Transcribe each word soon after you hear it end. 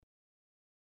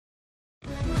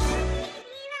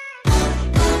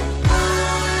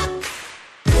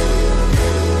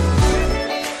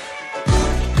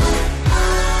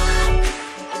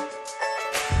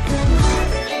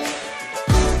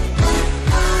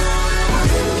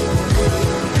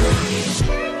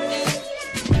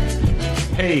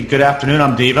Hey, good afternoon.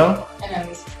 I'm Devo. And I'm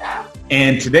Lisa Staff.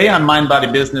 And today on Mind Body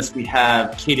Business, we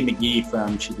have Katie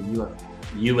McGee she's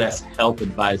a U.S. Health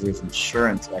Advisors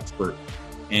insurance expert.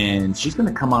 And she's going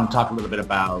to come on and talk a little bit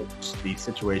about the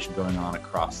situation going on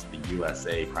across the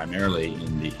USA, primarily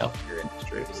in the healthcare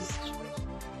industry.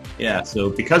 Yeah, so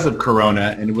because of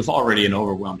Corona, and it was already an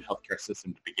overwhelmed healthcare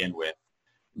system to begin with,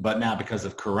 but now because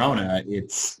of Corona,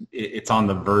 it's on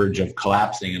the verge of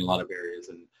collapsing in a lot of areas,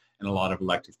 and a lot of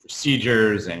elective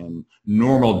procedures and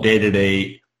normal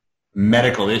day-to-day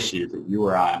medical issues that you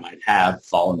or I might have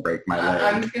fall and break my leg.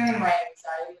 I'm feeling my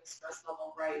anxiety and stress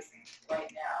level rising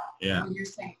right now. Yeah. When you're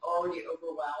saying already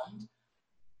overwhelmed,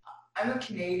 I'm a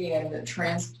Canadian that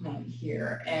transplant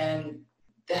here, and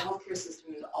the healthcare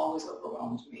system has always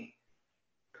overwhelmed me.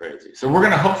 Crazy. So we're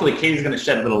going to, hopefully Katie's going to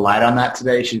shed a little light on that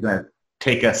today. She's going to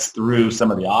take us through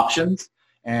some of the options.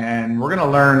 And we're going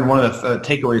to learn one of the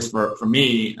takeaways for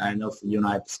me, I know for you and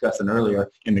I discussed it earlier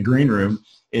in the green room,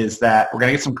 is that we're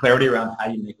going to get some clarity around how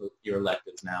you make your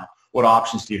electives now. What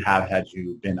options do you have had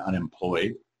you been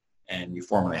unemployed and you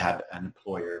formerly had an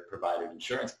employer-provided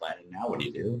insurance plan, and now what do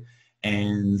you do?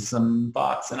 And some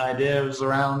thoughts and ideas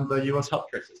around the U.S.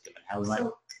 healthcare system and how we might...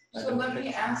 So let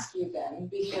me ask you then,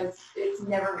 because it's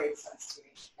never made sense to me,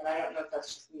 and I don't know if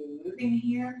that's just me moving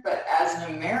here, but as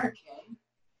an American,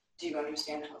 do you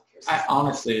understand the healthcare system?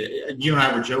 Honestly, you and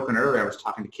I were joking earlier. I was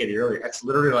talking to Katie earlier. It's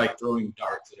literally like throwing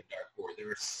darts at a dartboard. There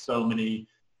are so many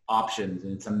options,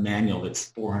 and it's a manual that's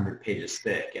 400 pages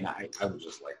thick. And I was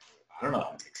just like, I don't know how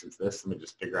to make sense of this. Let me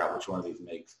just figure out which one of these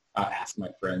makes. Ask my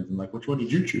friends, and like, which one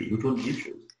did you choose? Which one did you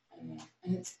choose? I know,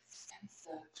 and it's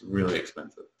expensive. It's really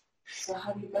expensive. So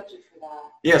how do you budget for that?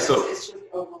 Yeah, so it's just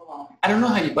overwhelming. I don't know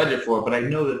how you budget for it, but I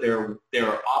know that there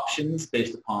are options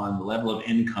based upon the level of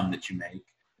income that you make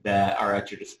that are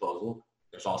at your disposal.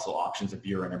 There's also options if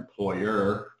you're an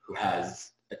employer who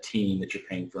has a team that you're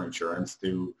paying for insurance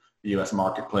through the U.S.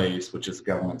 marketplace, which is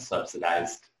government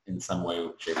subsidized in some way,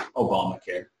 which is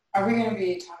Obamacare. Are we going to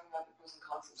be talking about the pros and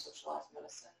cons of socialized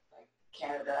medicine, like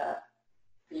Canada,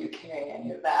 the UK, any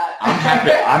of that?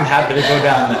 I'm happy to go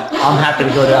down that. I'm happy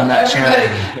to go down that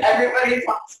channel. Everybody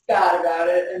talks bad about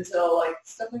it until like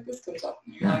stuff like this comes up,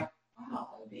 and you're like, wow,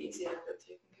 that would be easy to have it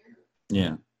taken care of.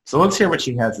 Yeah. So let's hear what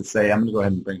she has to say. I'm going to go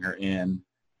ahead and bring her in,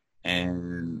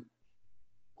 and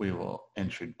we will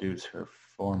introduce her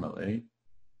formally.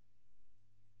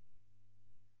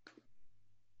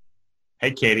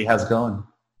 Hey, Katie, how's it going?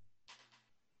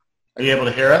 Are you able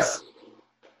to hear us?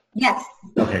 Yes.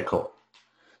 Okay, cool.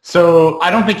 So I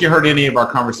don't think you heard any of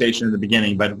our conversation in the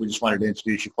beginning, but we just wanted to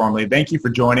introduce you formally. Thank you for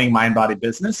joining Mind Body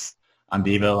Business. I'm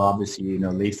Devo, obviously you know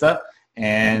Lisa.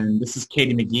 And this is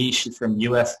Katie McGee. She's from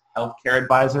U.S. Healthcare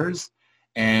Advisors.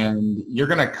 And you're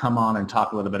going to come on and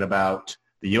talk a little bit about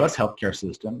the U.S. healthcare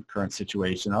system, current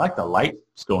situation. I like the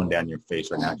lights going down your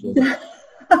face right now.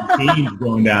 Beams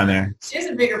going down there. She has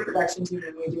a bigger production team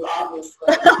than we do,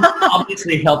 obviously.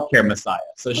 Obviously, healthcare messiah.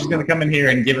 So she's going to come in here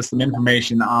and give us some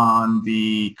information on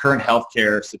the current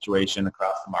healthcare situation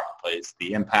across the marketplace,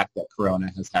 the impact that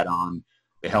Corona has had on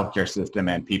the healthcare system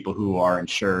and people who are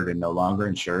insured and no longer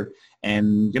insured,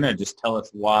 and going to just tell us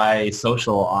why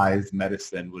socialized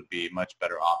medicine would be a much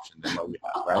better option than what we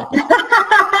have, right?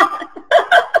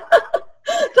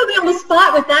 Put me on the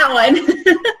spot with that one.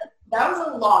 That was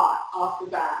a lot off the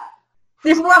bat.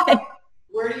 Right.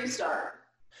 Where do you start?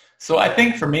 So I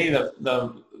think for me,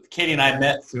 the Katie and I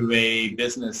met through a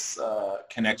business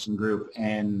connection group,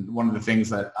 and one of the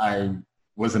things that I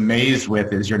was amazed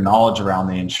with is your knowledge around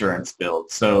the insurance build.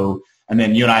 So, and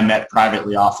then you and I met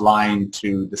privately offline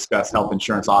to discuss health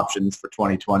insurance options for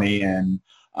 2020, and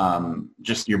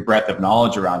just your breadth of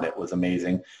knowledge around it was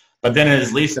amazing. But then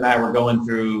as Lisa and I were going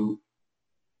through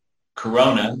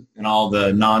Corona and all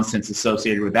the nonsense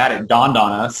associated with that, it dawned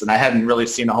on us, and I hadn't really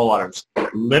seen a whole lot of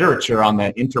literature on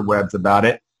the interwebs about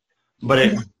it, but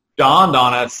it dawned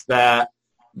on us that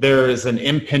there is an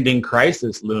impending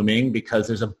crisis looming because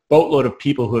there's a boatload of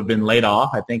people who have been laid off.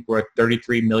 I think we're at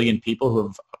 33 million people who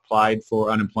have applied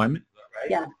for unemployment,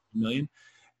 right? Yeah. Million.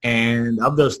 And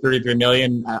of those 33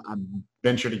 million, I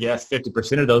venture to guess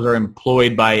 50% of those are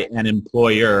employed by an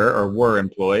employer or were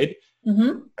employed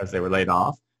because they were laid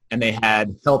off. And they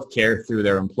had health care through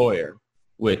their employer,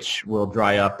 which will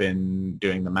dry up in,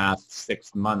 doing the math,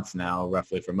 6 months now,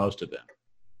 roughly, for most of them.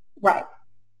 Right.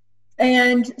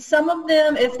 And some of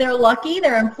them, if they're lucky,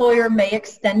 their employer may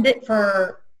extend it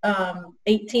for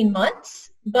 18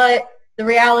 months, but the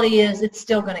reality is it's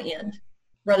still going to end,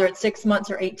 whether it's 6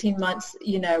 months or 18 months,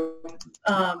 you know.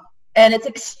 And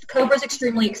COBRA's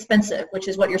extremely expensive, which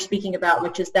is what you're speaking about,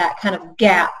 which is that kind of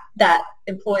gap that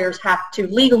employers have to,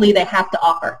 legally they have to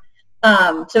offer.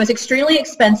 So it's extremely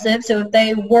expensive. So if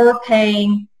they were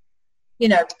paying,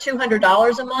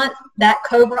 $200 a month, that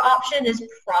COBRA option is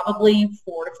probably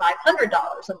 $400 to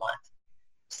 $500 a month.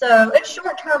 So it's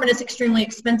short term and it's extremely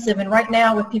expensive. And right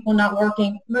now, with people not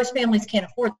working, most families can't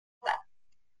afford that.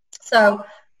 So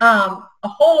a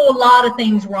whole lot of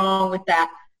things wrong with that.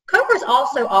 COBRA is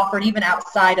also offered even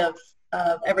outside of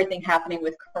everything happening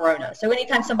with Corona. So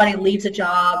anytime somebody leaves a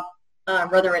job,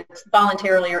 whether it's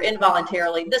voluntarily or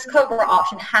involuntarily, this COBRA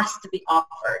option has to be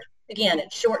offered. Again,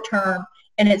 it's short term,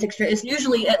 and it's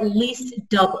usually at least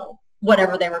double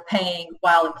whatever they were paying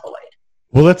while employed.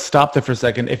 Well, let's stop there for a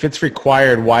second. If it's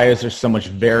required, why is there so much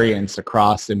variance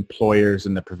across employers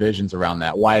and the provisions around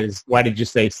that? Why did you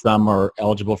say some are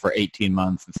eligible for 18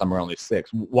 months and some are only 6?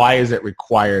 Why is it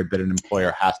required that an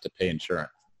employer has to pay insurance?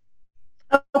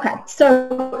 Okay,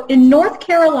 so in North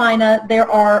Carolina, there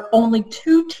are only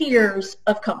 2 tiers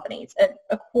of companies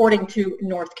according to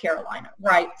North Carolina,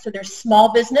 right? So there's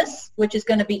small business, which is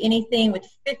going to be anything with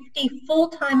 50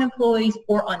 full-time employees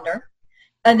or under.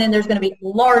 And then there's going to be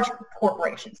large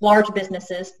corporations, large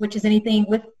businesses, which is anything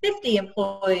with 50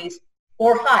 employees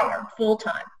or higher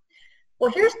full-time.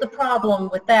 Well, here's the problem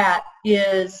with that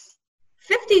is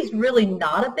 50 is really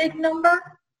not a big number.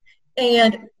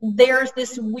 And there's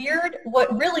this weird,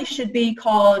 what really should be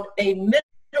called a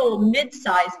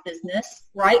mid-sized business,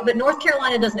 right? But North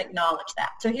Carolina doesn't acknowledge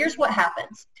that. So here's what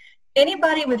happens.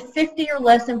 Anybody with 50 or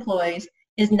less employees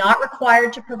is not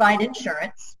required to provide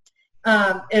insurance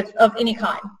of any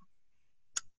kind.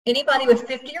 Anybody with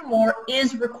 50 or more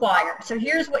is required. So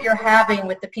here's what you're having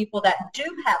with the people that do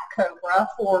have COBRA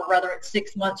for whether it's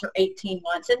 6 months or 18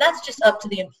 months. And that's just up to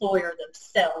the employer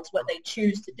themselves, what they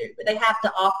choose to do. But they have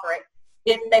to offer it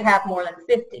if they have more than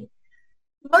 50.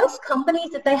 Most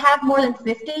companies, if they have more than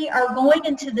 50, are going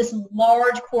into this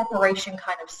large corporation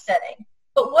kind of setting.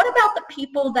 But what about the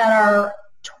people that are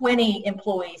 20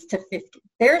 employees to 50?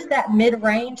 There's that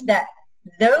mid-range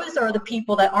those are the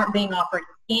people that aren't being offered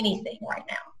anything right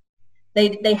now.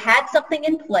 They had something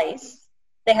in place.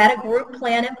 They had a group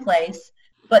plan in place,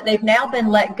 but they've now been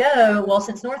let go. Well,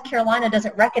 since North Carolina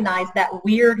doesn't recognize that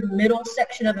weird middle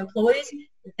section of employees,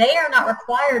 they are not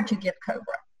required to give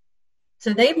COBRA.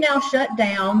 So they've now shut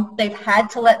down. They've had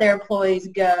to let their employees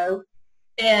go,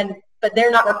 but they're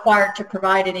not required to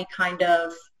provide any kind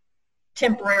of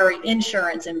temporary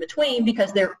insurance in between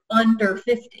because they're under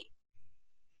 50.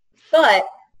 But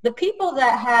the people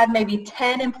that had maybe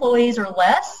 10 employees or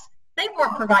less, they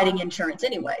weren't providing insurance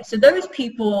anyway. So those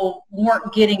people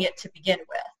weren't getting it to begin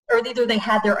with, or either they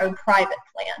had their own private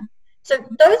plan. So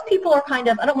those people are kind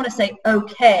of, I don't want to say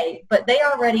okay, but they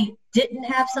already didn't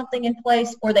have something in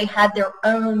place or they had their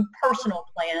own personal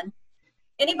plan.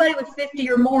 Anybody with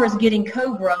 50 or more is getting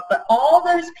COBRA, but all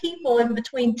those people in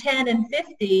between 10 and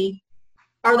 50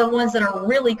 are the ones that are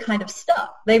really kind of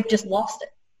stuck. They've just lost it.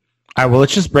 All right, well,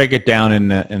 let's just break it down in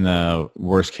the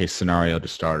worst case scenario to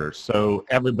starters. So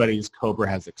everybody's COBRA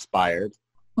has expired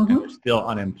and they're still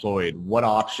unemployed. What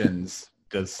options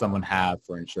does someone have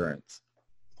for insurance?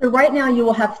 So right now you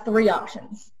will have 3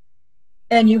 options.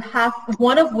 And you have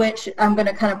one of which I'm going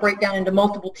to kind of break down into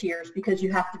multiple tiers because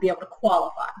you have to be able to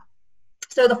qualify.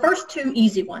 So the first 2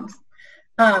 easy ones,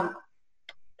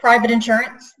 private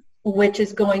insurance, which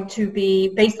is going to be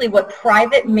basically what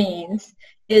private means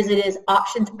is it is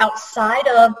options outside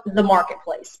of the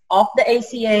marketplace, off the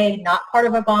ACA, not part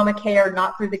of Obamacare,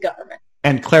 not through the government.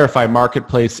 And clarify,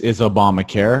 marketplace is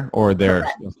Obamacare or there's,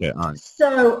 okay, all right.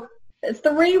 So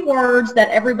 3 words that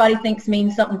everybody thinks mean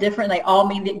something different. They all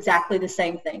mean exactly the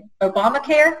same thing.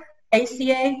 Obamacare,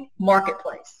 ACA,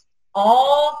 marketplace.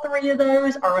 All 3 of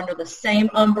those are under the same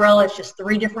umbrella. It's just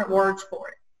 3 different words for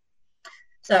it.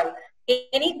 So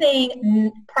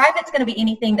anything, private's going to be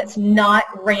anything that's not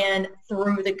ran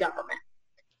through the government.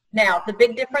 Now, the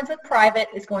big difference with private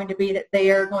is going to be that they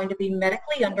are going to be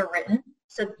medically underwritten.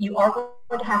 So you are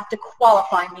going to have to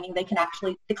qualify, meaning they can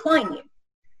actually decline you.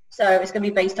 So it's going to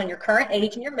be based on your current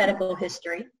age and your medical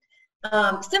history,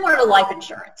 similar to life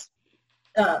insurance.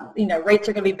 Rates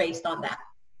are going to be based on that.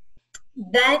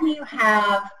 Then you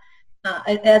have,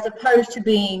 as opposed to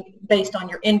being based on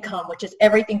your income, which is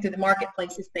everything through the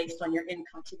marketplace is based on your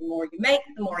income. So the more you make,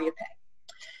 the more you pay.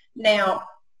 Now,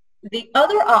 the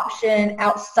other option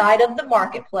outside of the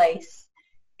marketplace,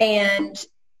 and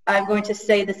I'm going to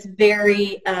say this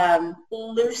very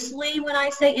loosely when I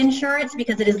say insurance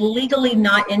because it is legally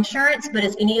not insurance, but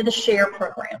it's any of the share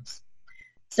programs.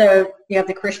 So you have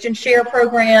the Christian share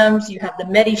programs, you have the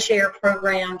Medi-Share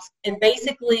programs, and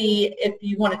basically if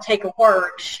you want to take a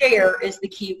word, share is the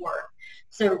key word.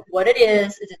 So what it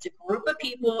is it's a group of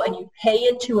people and you pay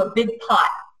into a big pot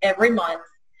every month,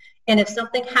 And if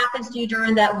something happens to you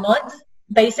during that month,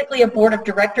 basically a board of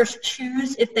directors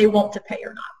choose if they want to pay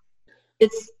or not.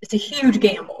 It's a huge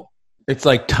gamble. It's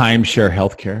like timeshare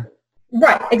healthcare.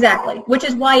 Right, exactly. Which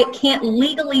is why it can't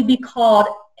legally be called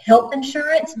health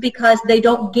insurance, because they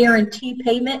don't guarantee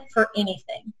payment for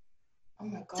anything. Oh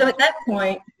my God. So at that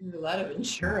point, a lot of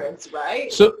insurance,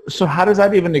 right? So how does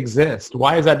that even exist?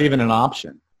 Why is that even an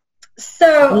option?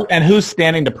 so And who's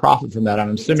standing to profit from that?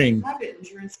 I'm assuming. Private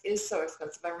insurance is so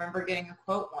expensive. I remember getting a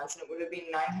quote once, and it would have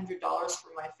been $900 for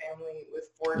my family with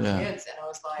 4 kids, and I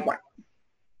was like,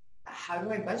 how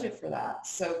do I budget for that?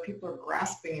 So people are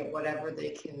grasping at whatever they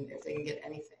can, if they can get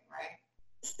anything, right?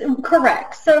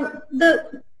 correct. So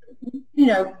the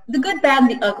good, bad,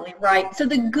 and the ugly, right? So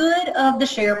the good of the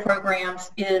share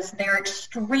programs is they're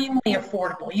extremely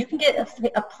affordable. You can get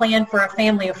a plan for a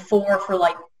family of 4 for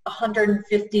like $150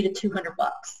 to $200.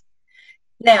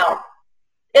 Now,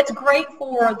 it's great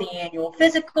for the annual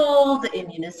physical, the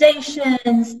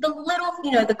immunizations, the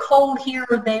little, the cold here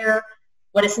or there.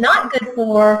 What it's not good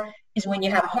for is when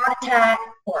you have a heart attack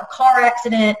or a car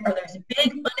accident or there's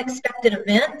big unexpected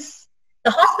events.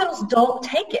 The hospitals don't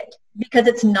take it because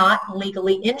it's not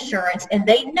legally insurance, and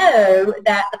they know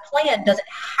that the plan doesn't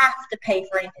have to pay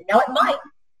for anything. Now, it might,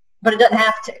 but it doesn't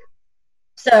have to.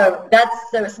 So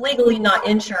it's legally not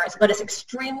insurance, but it's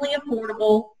extremely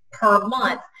affordable per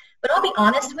month. But I'll be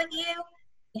honest with you,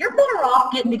 you're better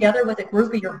off getting together with a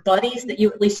group of your buddies that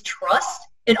you at least trust,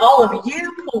 and all of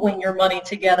you pulling your money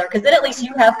together, because then at least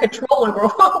you have control over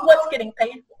what's getting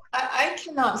paid for. I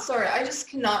just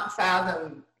cannot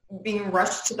fathom being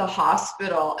rushed to the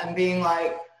hospital and being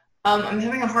like, I'm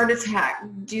having a heart attack.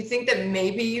 Do you think that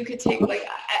maybe you could take,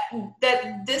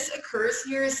 that this occurs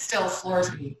here still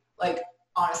floors me. Like,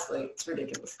 honestly, it's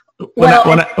ridiculous.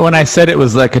 When I said it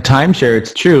was like a timeshare,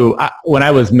 it's true. When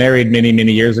I was married many,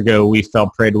 many years ago, we fell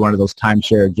prey to one of those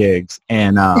timeshare gigs.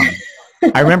 And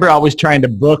I remember always trying to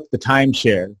book the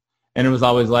timeshare. And it was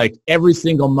always like every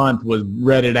single month was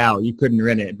rented out. You couldn't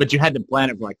rent it. But you had to plan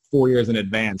it for like 4 years in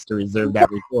advance to reserve that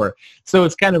before. So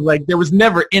it's kind of like there was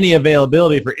never any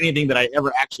availability for anything that I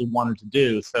ever actually wanted to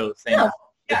do. So yeah,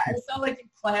 it's not like you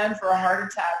plan for a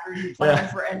heart attack or you plan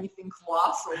for anything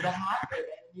colossal to happen.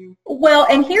 Well,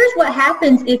 and here's what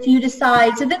happens if you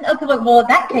decide, so then, okay, well, in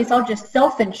that case, I'll just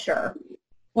self-insure.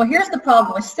 Well, here's the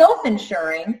problem with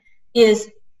self-insuring is,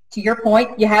 to your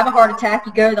point, you have a heart attack,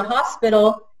 you go to the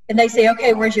hospital, and they say,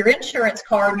 okay, where's your insurance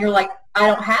card? And you're like, I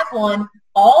don't have one.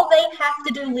 All they have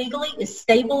to do legally is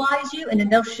stabilize you, and then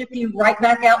they'll ship you right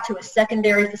back out to a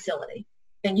secondary facility.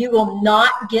 And you will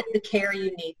not get the care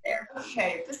you need there.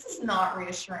 Okay, this is not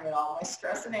reassuring at all. My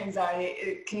stress and anxiety,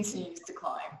 it continues to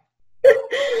climb.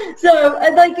 So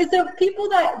people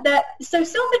so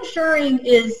self-insuring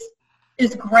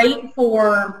is great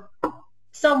for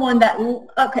someone that,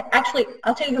 okay, actually,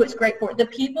 I'll tell you who it's great for. The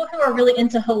people who are really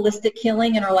into holistic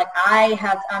healing and are like,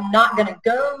 I'm not going to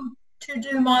go to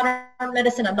do modern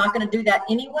medicine. I'm not going to do that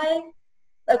anyway.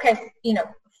 Okay,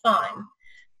 fine.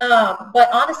 But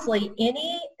honestly,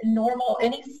 any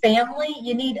family,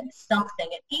 you need something.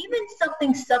 And even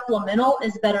something supplemental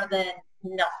is better than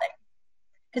nothing.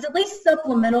 Because at least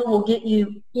supplemental will get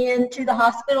you into the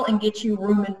hospital and get you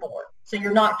room and board. So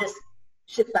you're not just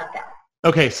shipped back out.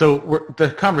 Okay, so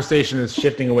the conversation is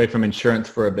shifting away from insurance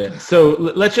for a bit. So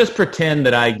let's just pretend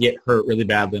that I get hurt really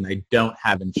badly and I don't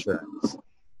have insurance.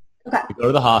 Okay. I go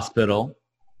to the hospital.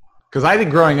 Because I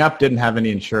growing up didn't have any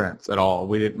insurance at all.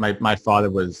 We did. My father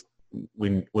was,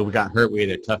 when we got hurt, we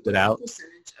had toughed it out. What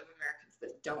percentage of Americans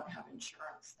that don't have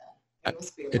insurance then? It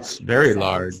must be it's very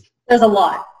large. There's a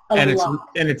lot. And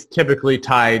it's typically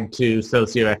tied to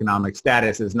socioeconomic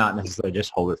status. It's not necessarily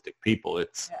just holistic people.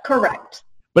 It's correct.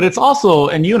 But it's also,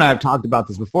 and you and I have talked about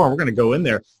this before, and we're going to go in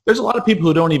there, there's a lot of people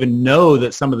who don't even know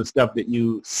that some of the stuff that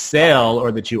you sell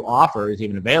or that you offer is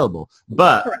even available.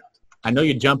 But correct. I know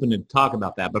you're jumping to talk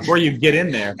about that. Before you get in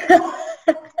there,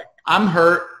 I'm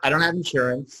hurt. I don't have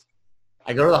insurance.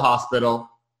 I go to the hospital.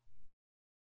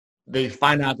 They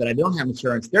find out that I don't have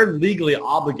insurance. They're legally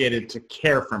obligated to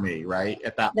care for me, right,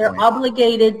 at that point. They're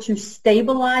obligated to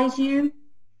stabilize you,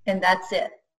 and that's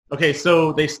it. Okay,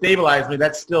 so they stabilize me.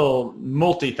 That's still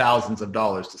multi-thousands of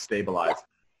dollars to stabilize.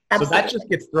 Yeah, so that just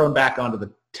gets thrown back onto the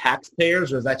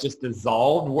taxpayers, or is that just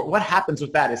dissolved? What happens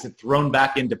with that? Is it thrown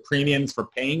back into premiums for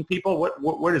paying people?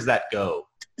 Where does that go?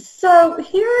 So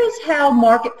here is how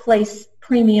marketplace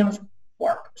premiums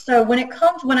work. So when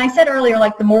I said earlier,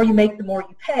 like the more you make, the more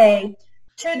you pay,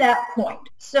 to that point.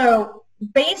 So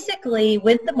basically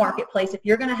with the marketplace, if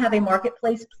you're going to have a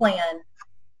marketplace plan,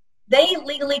 They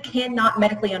legally cannot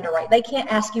medically underwrite. They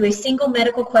can't ask you a single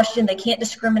medical question. They can't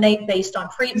discriminate based on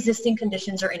pre-existing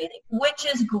conditions or anything, which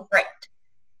is great.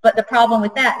 But the problem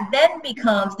with that then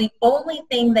becomes the only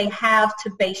thing they have to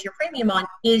base your premium on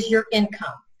is your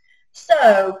income.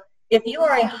 So if you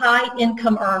are a high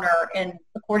income earner, and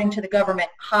according to the government,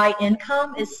 high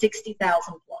income is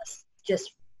 60,000 plus,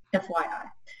 just FYI,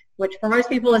 which for most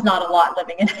people is not a lot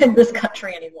living in this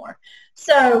country anymore.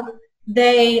 So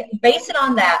they base it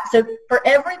on that. So for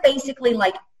every basically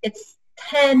like it's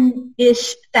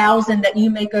 10-ish thousand that you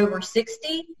make over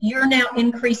 60, you're now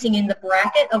increasing in the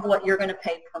bracket of what you're going to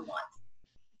pay per month.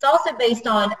 It's also based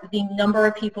on the number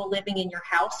of people living in your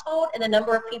household and the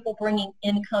number of people bringing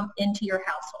income into your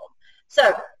household.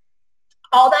 So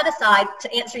all that aside,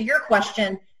 to answer your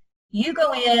question, you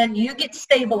go in, you get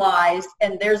stabilized,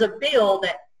 and there's a bill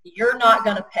that you're not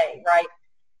going to pay, right?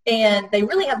 And they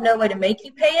really have no way to make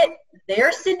you pay it.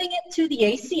 They're sending it to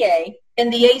the ACA,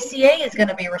 and the ACA is going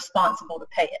to be responsible to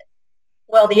pay it.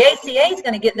 Well, the ACA is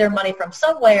going to get their money from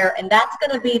somewhere, and that's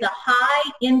going to be the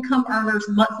high income earners'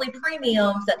 monthly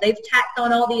premiums that they've tacked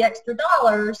on all the extra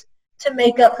dollars to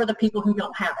make up for the people who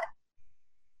don't have it.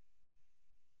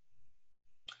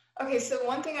 Okay, so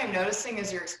one thing I'm noticing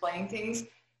as you're explaining things,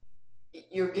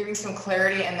 you're giving some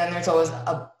clarity, and then there's always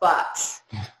a but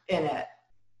in it.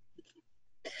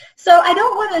 So I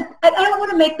don't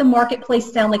want to make the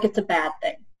marketplace sound like it's a bad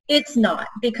thing. It's not,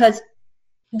 because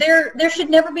there should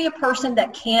never be a person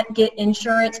that can't get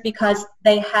insurance because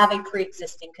they have a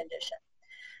pre-existing condition.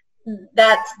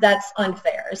 That's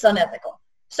unfair. It's unethical.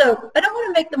 So I don't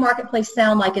want to make the marketplace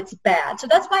sound like it's bad. So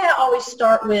that's why I always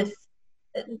start with,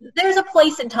 there's a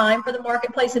place and time for the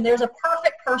marketplace, and there's a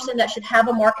perfect person that should have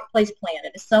a marketplace plan.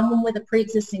 It is someone with a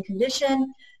pre-existing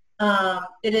condition.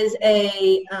 It is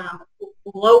a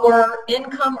lower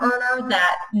income earner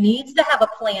that needs to have a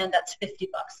plan that's $50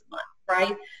 a month,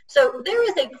 right? So there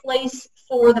is a place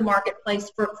for the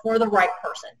marketplace for the right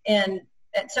person. And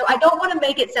so I don't want to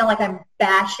make it sound like I'm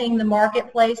bashing the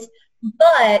marketplace,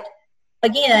 but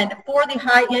again, for the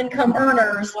high income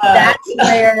earners, that's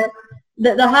where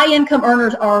the high income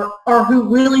earners are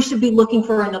who really should be looking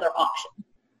for another option,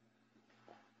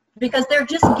 because they're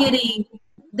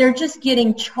just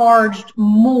getting charged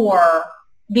more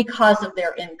because of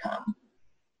their income.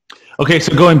 Okay,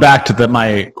 so going back to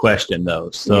my question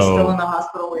though, so you're still in the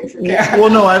hospital waiting. Yeah. Well,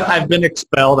 no, I've been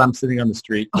expelled. I'm sitting on the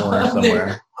street corner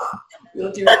somewhere.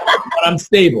 You'll do it. But I'm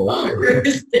stable.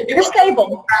 You're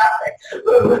stable.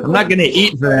 I'm not going to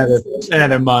eat for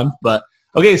another month, but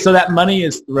okay. So that money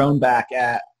is thrown back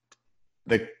at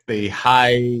the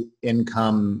high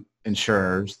income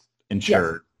insured.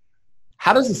 Yes.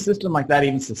 How does a system like that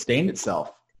even sustain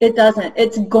itself? It doesn't.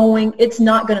 It's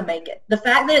not going to make it. The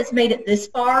fact that it's made it this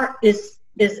far is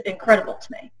incredible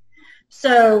to me.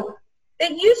 So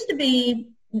it used to be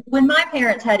when my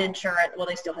parents had insurance, well,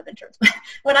 they still have insurance, but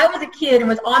when I was a kid and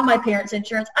was on my parents'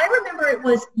 insurance, I remember it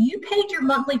was you paid your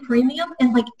monthly premium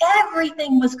and like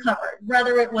everything was covered,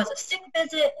 whether it was a sick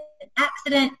visit, an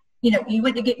accident, you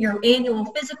went to get your annual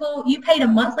physical, you paid a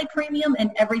monthly premium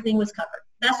and everything was covered.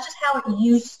 That's just how it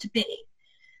used to be.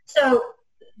 So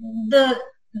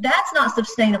that's not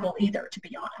sustainable either, to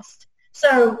be honest.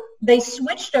 So they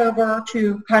switched over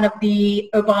to kind of the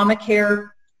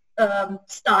Obamacare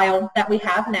style that we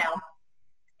have now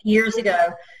years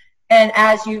ago. And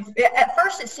at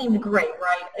first it seemed great,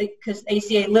 right? Because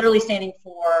ACA literally standing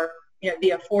for,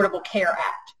 the Affordable Care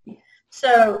Act.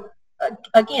 So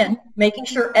again, making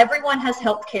sure everyone has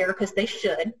health care because they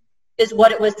should is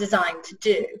what it was designed to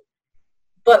do.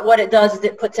 But what it does is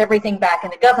it puts everything back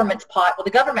in the government's pot. Well,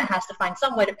 the government has to find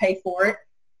some way to pay for it.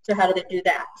 So how do they do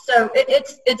that? So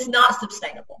it's not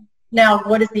sustainable. Now,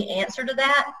 what is the answer to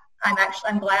that?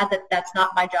 I'm glad that that's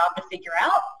not my job to figure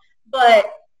out.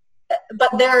 But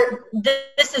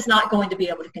this is not going to be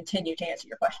able to continue, to answer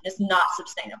your question. It's not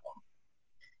sustainable.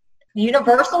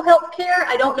 Universal health care,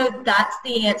 I don't know if that's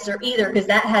the answer either, because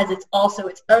that has also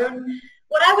its own.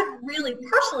 What I would really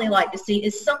personally like to see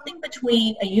is something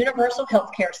between a universal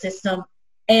health care system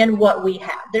and what we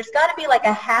have. There's got to be like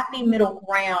a happy middle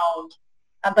ground,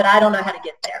 but I don't know how to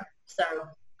get there.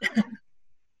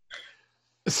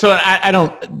 So I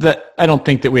don't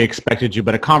think that we expected you,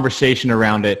 but a conversation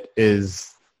around it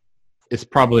is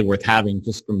probably worth having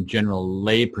just from general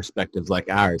lay perspectives like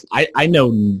ours. I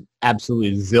know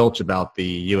absolutely zilch about the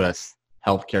U.S.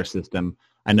 healthcare system.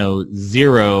 I know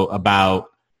zero about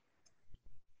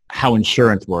how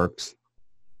insurance works.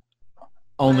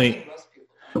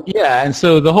 Yeah, and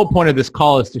so the whole point of this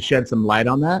call is to shed some light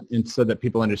on that, and so that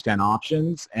people understand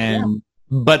options.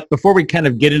 But before we kind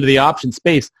of get into the option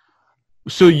space,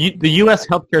 The U.S.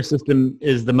 healthcare system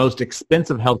is the most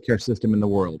expensive healthcare system in the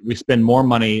world. We spend more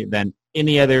money than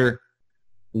any other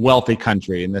wealthy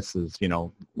country, and this is,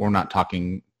 we're not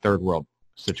talking third world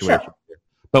situation. Sure. Here.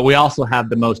 But we also have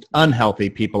the most unhealthy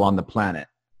people on the planet.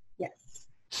 Yes.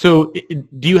 So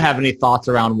do you have any thoughts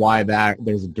around why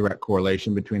there's a direct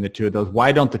correlation between the two of those?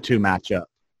 Why don't the two match up?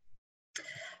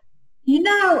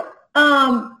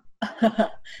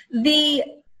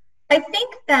 I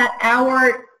think that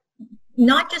our,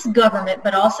 not just government,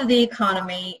 but also the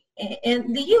economy,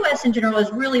 and the U.S. in general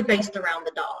is really based around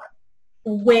the dollar,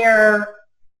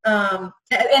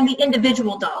 and the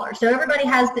individual dollar. So everybody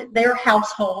has their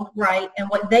household, right? And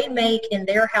what they make in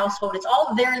their household, it's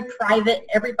all very private.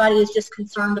 Everybody is just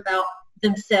concerned about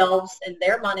themselves and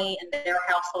their money and their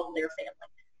household, their family.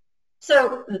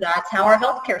 So that's how our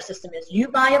healthcare system is. You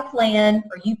buy a plan,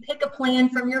 or you pick a plan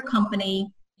from your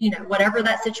company, whatever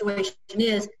that situation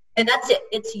is, and that's it.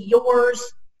 It's yours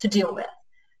to deal with.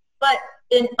 But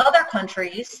in other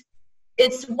countries,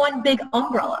 it's one big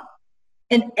umbrella,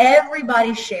 and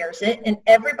everybody shares it, and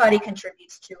everybody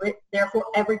contributes to it. Therefore,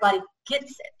 everybody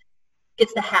gets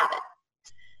to have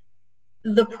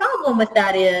it. The problem with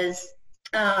that is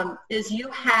you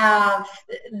have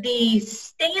the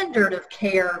standard of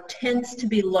care tends to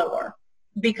be lower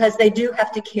because they do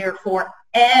have to care for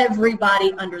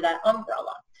everybody under that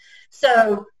umbrella.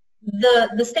 So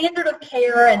the standard of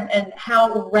care and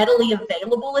how readily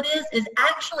available it is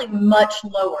actually much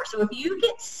lower. So if you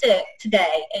get sick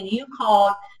today and you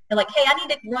call and like, hey, I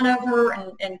need to run over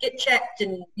and get checked,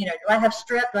 and do I have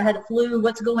strep? Do I have the flu?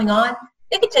 What's going on?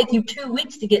 It could take you 2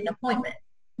 weeks to get an appointment,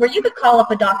 where you could call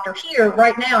up a doctor here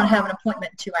right now and have an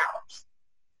appointment in 2 hours.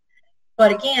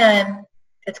 But again,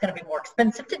 it's going to be more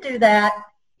expensive to do that,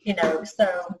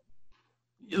 so.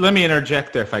 Let me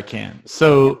interject there if I can.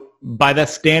 So by that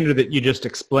standard that you just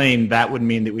explained, that would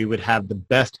mean that we would have the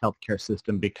best healthcare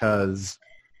system because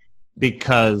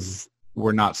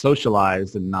we're not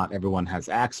socialized and not everyone has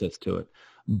access to it.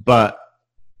 But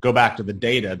go back to the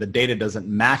data. The data doesn't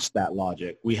match that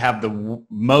logic. We have the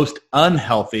most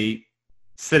unhealthy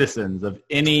citizens of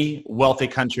any wealthy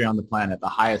country on the planet, the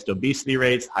highest obesity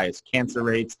rates, highest cancer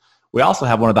rates. We also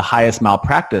have one of the highest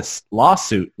malpractice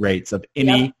lawsuit rates of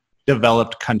any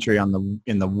developed country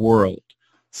in the world.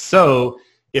 So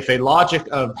if a logic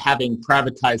of having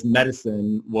privatized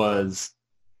medicine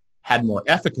had more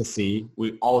efficacy,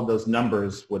 all of those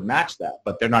numbers would match that,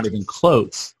 but they're not even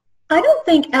close. I don't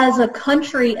think as a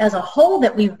country as a whole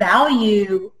that we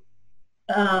value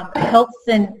health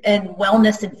and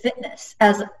wellness and fitness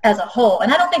as a whole.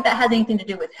 And I don't think that has anything to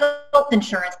do with health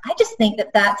insurance. I just think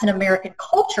that that's an American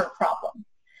culture problem.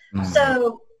 Mm-hmm.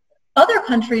 So other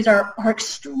countries are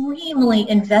extremely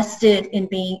invested in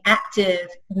being active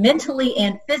mentally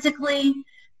and physically.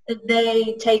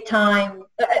 They take time.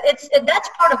 That's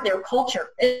part of their culture.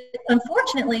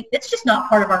 Unfortunately, it's just not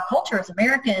part of our culture as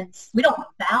Americans. We don't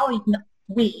value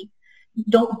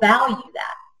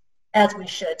that as we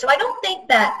should. So I don't think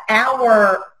that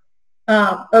our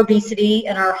obesity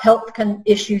and our health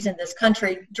issues in this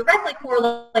country directly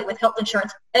correlate with health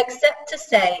insurance, except to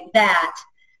say that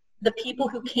the people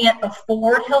who can't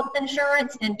afford health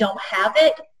insurance and don't have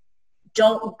it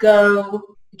don't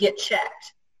go get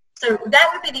checked. So that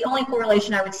would be the only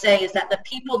correlation I would say, is that the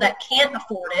people that can't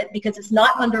afford it, because it's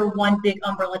not under one big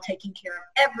umbrella taking care of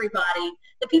everybody,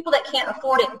 the people that can't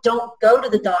afford it don't go to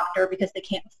the doctor because they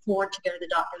can't afford to go to the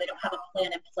doctor. They don't have a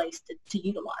plan in place to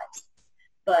utilize.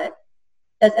 But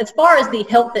as far as the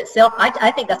health itself,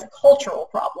 I think that's a cultural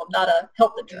problem, not a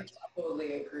health insurance problem. I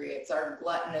totally agree. It's our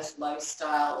gluttonous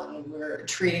lifestyle, and we're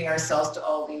treating ourselves to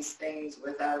all these things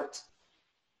without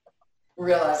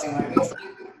realizing what it means.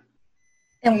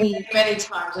 And many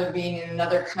times I'm being in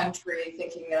another country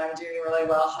thinking that I'm doing really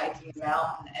well hiking a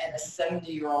mountain, and a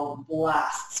 70-year-old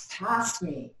blasts past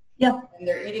me. Yeah. And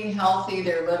they're eating healthy,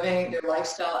 they're living, their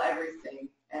lifestyle, everything,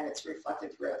 and it's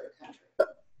reflected throughout their country.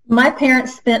 My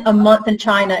parents spent a month in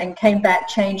China and came back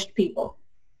changed people.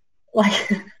 I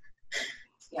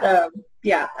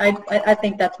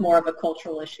think that's more of a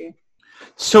cultural issue.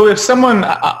 So if someone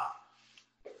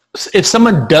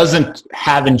doesn't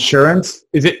have insurance,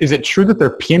 is it true that they're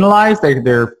penalized?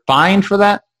 They're fined for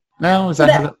that? No, is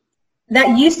that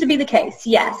used to be the case?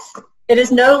 Yes, it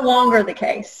is no longer the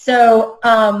case. So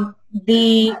one of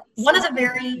the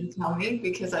very tell me,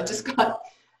 because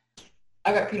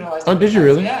I got penalized. Oh, did you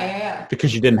really? Yeah.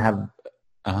 Because you didn't have.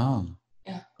 Oh.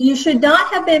 Yeah. You should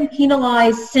not have been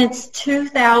penalized since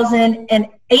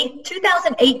 2008.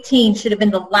 2018 should have been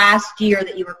the last year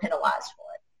that you were penalized for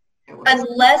it,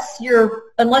 unless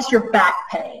you're back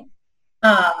paying.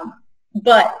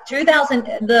 But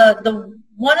the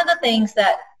one of the things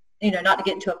that, not to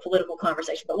get into a political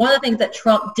conversation, but one of the things that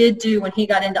Trump did do when he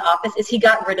got into office is he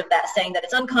got rid of that, saying that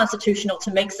it's unconstitutional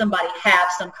to make somebody have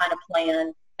some kind of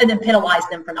plan and then penalize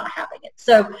them for not having it.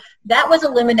 So that was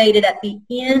eliminated at the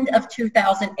end of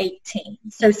 2018.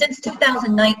 So since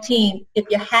 2019, if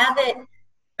you have it,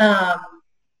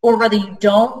 or whether you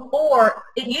don't, or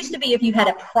it used to be if you had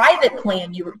a private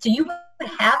plan, you would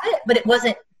have it, but it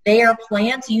wasn't their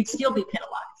plan, so you'd still be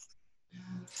penalized.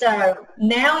 So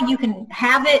now you can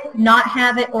have it, not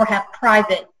have it, or have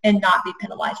private and not be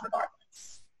penalized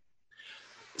regardless.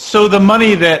 So the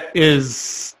money that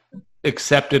is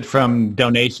accepted from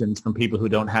donations from people who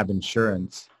don't have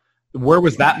insurance, where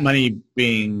was that money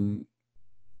being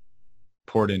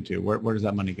poured into? Where does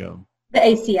that money go? The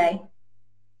ACA.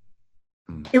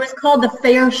 It was called the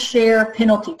Fair Share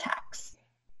Penalty Tax.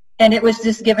 And it was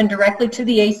just given directly to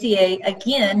the ACA,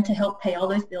 again, to help pay all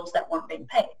those bills that weren't being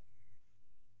paid.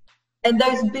 And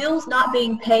those bills not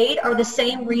being paid are the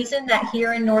same reason that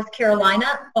here in North Carolina,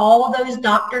 all of those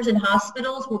doctors and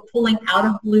hospitals were pulling out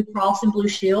of Blue Cross and Blue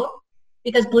Shield,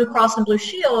 because Blue Cross and Blue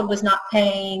Shield was not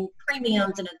paying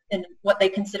premiums in what they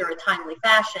consider a timely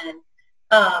fashion.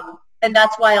 And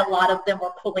that's why a lot of them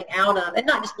were pulling out of, and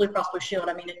not just Blue Cross Blue Shield.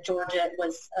 I mean, in Georgia it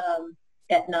was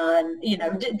Aetna,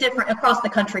 and different across the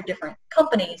country, different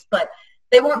companies, but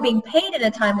they weren't being paid in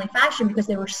a timely fashion because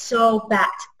they were so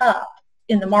backed up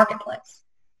in the marketplace.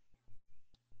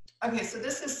 Okay, so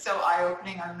this is so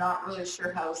eye-opening. I'm not really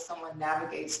sure how someone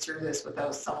navigates through this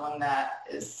without someone that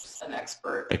is an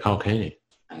expert. They call Katie.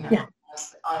 I know. Yeah.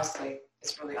 Honestly,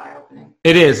 it's really eye-opening.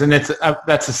 It is, and that's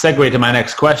a segue to my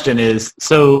next question is,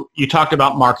 so you talked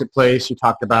about marketplace, you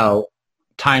talked about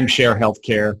timeshare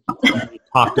healthcare, you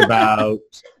talked about...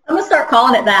 I'm going to start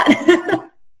calling it that.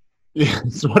 Yeah,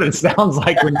 it's what it sounds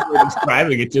like when you're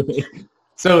describing it to me.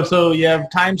 So you have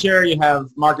timeshare, you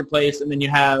have marketplace, and then you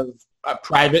have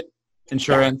private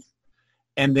insurance.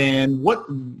 And then what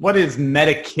is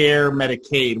Medicare,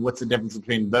 Medicaid? What's the difference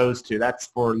between those two? That's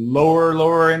for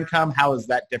lower income. How is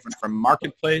that different from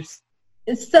marketplace?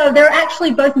 So they're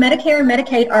actually both Medicare and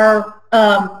Medicaid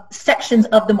are sections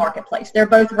of the marketplace. They're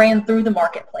both ran through the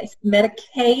marketplace.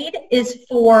 Medicaid is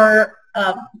for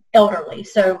elderly,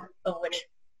 so which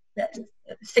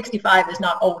 65 is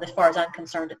not old as far as I'm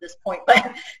concerned at this point,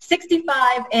 but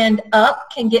 65 and up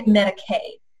can get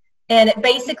Medicaid. And it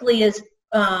basically is,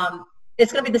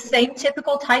 it's going to be the same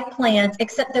typical type plans,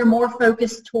 except they're more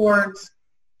focused towards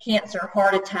cancer,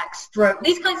 heart attack, stroke,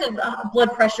 these kinds of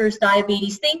blood pressures,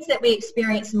 diabetes, things that we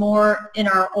experience more in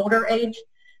our older age.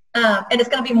 And it's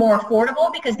going to be more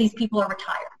affordable because these people are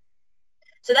retired.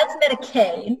 So that's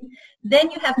Medicaid.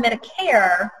 Then you have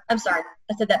Medicare. I'm sorry,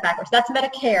 I said that backwards. That's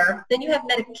Medicare. Then you have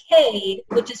Medicaid,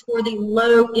 which is for the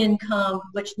low income,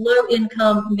 which low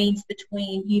income means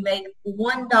between you make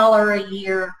 $1 a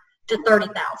year to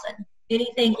 $30,000.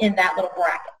 Anything in that little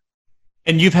bracket.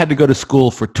 And you've had to go to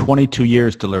school for 22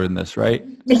 years to learn this, right?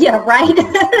 Yeah, right? Does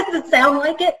it sound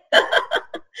like it?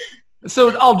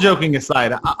 So all joking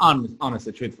aside,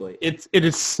 honestly, truthfully, it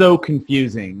is so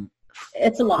confusing.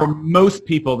 It's a lot. For most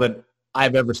people that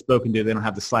I've ever spoken to, they don't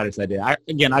have the slightest idea.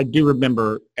 I do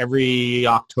remember every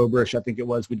October-ish, I think it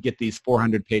was, we'd get these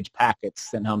 400-page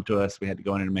packets sent home to us. We had to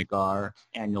go in and make our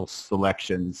annual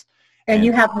selections. And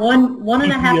you have one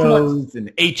and a half months.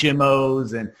 And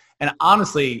HMOs. And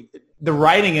honestly, the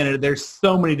writing in it, there's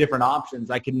so many different options.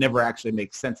 I could never actually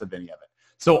make sense of any of it.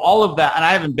 So all of that, and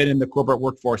I haven't been in the corporate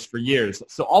workforce for years,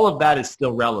 so all of that is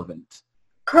still relevant.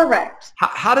 Correct.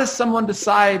 How does someone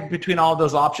decide between all of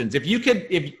those options? If you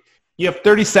have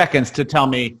 30 seconds to tell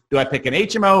me, do I pick an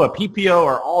HMO, a PPO,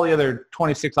 or all the other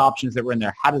 26 options that were in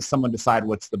there, how does someone decide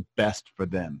what's the best for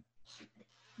them?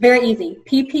 Very easy.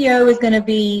 PPO is going to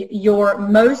be your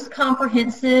most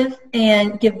comprehensive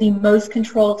and give the most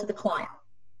control to the client.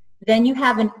 Then you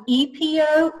have an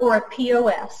EPO or a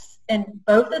POS. And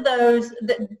both of those,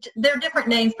 they're different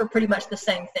names for pretty much the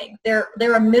same thing. They're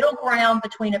a middle ground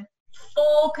between a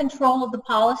full control of the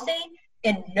policy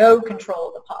and no control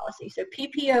of the policy. So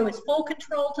PPO is full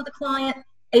control to the client,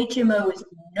 HMO is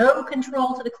no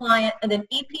control to the client, and then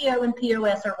EPO and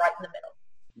POS are right in the middle.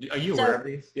 Are you aware of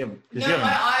these? Yeah,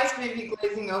 my eyes may be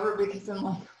glazing over because I'm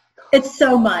like, it's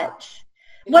so much.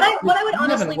 What I would honestly...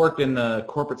 You haven't worked in the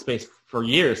corporate space for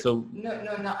years, so... No,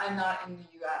 I'm not in the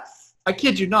U.S. I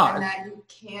kid you not. And that you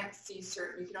can't see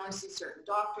you can only see certain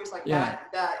doctors like Yeah.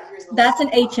 That's an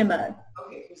HMO.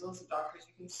 Okay, here's a list of doctors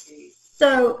you can see.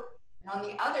 So... And on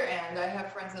the other end, I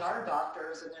have friends that are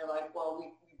doctors, and they're like, well,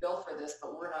 we bill for this,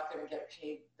 but we're not going to get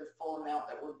paid the full amount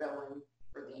that we're billing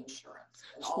for the insurance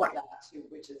and all of that too,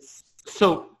 which is...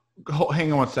 So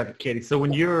hang on one second, Katie. So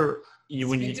when you're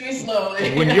Speak to me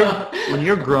slowly. when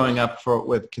you're growing up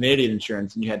with Canadian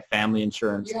insurance and you had family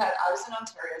insurance. I was in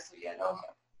Ontario, so you had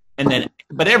OHIP. And then,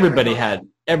 but everybody had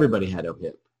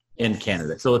OHIP in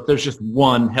Canada. So if there's just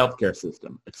one healthcare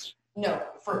system, it's no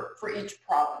for each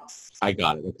province. I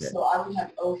got it. Okay. So I would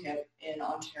have OHIP in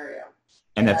Ontario,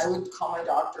 and I would call my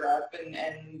doctor up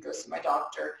and go see my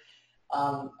doctor.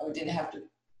 I didn't have to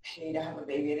pay to have a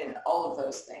baby, and all of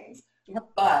those things. Yep.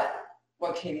 But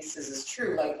what Katie says is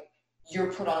true. Like,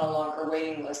 you're put on a longer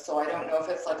waiting list, so I don't know if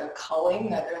it's like a culling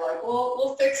that they're like, well,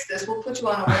 we'll fix this. We'll put you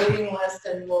on a waiting list,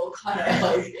 and we'll kind of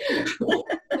like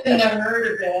in the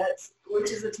herd of it,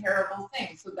 which is a terrible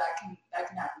thing. So that can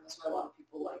happen. That's why a lot of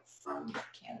people like from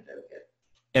Canada get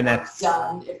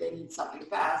done if they need something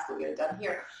fast. They'll get it done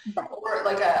here, or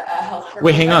like a healthcare.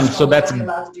 Wait, hang on. So that's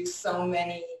allowed to do so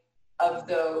many of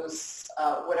those,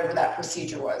 whatever that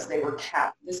procedure was. They were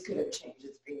capped. This could have changed.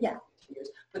 It's been years,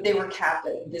 but they were capped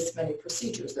at this many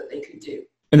procedures that they could do.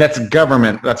 And that's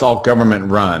government. That's all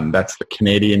government run. That's the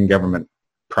Canadian government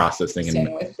processing.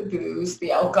 Same with the booze,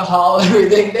 the alcohol,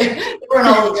 everything. They weren't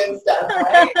all the good stuff,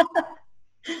 right?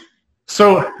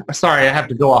 So, sorry, I have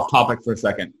to go off topic for a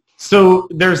second. So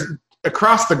there's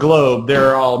across the globe,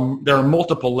 there are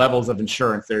multiple levels of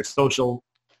insurance. There's social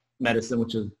medicine,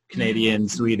 which is Canadian,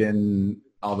 Sweden,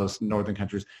 all those northern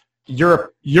countries.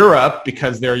 Europe,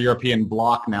 because they're a European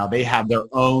bloc now, they have their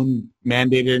own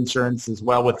mandated insurance as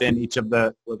well within each of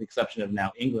with the exception of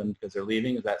now England, because they're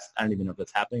leaving. I don't even know if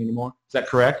that's happening anymore. Is that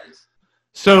correct?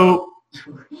 So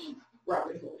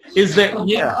is there,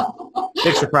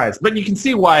 big surprise. But you can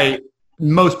see why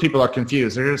most people are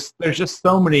confused. There's just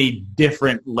so many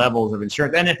different levels of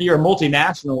insurance. And if you're a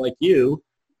multinational like you,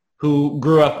 who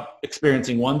grew up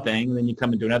experiencing one thing, and then you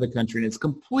come into another country and it's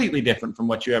completely different from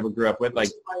what you ever grew up with. Like,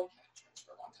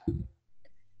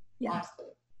 yeah,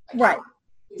 right.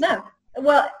 No,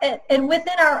 well, and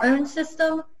within our own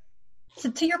system,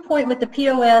 so to your point with the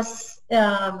POS,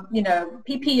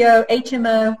 PPO,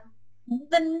 HMO,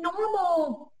 the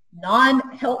normal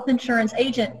non-health insurance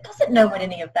agent doesn't know what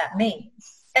any of that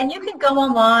means. And you can go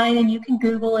online and you can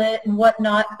Google it and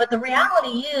whatnot, but the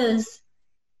reality is,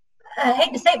 I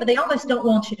hate to say it, but they almost don't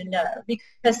want you to know,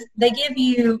 because they give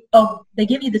you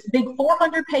this big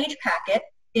 400-page packet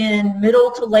in middle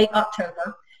to late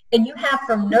October, and you have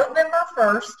from November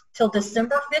 1st till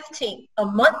December 15th, a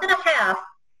month and a half,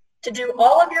 to do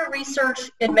all of your research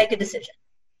and make a decision.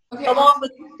 Okay, who's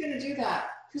going to do that?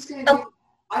 Who's going to do that?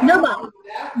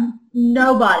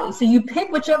 Nobody. So you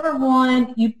pick whichever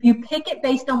one. You pick it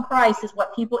based on price is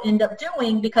what people end up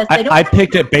doing, because they don't. I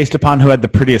picked it based upon who had the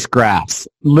prettiest graphs.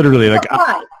 Literally, like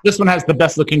right. This one has the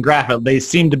best looking graph. They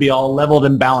seem to be all leveled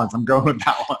and balanced. I'm going with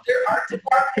that one. There are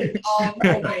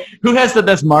departments. Who has the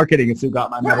best marketing? Is who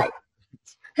got my medal? Right.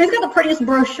 Who's got the prettiest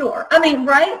brochure? I mean,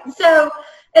 right? So.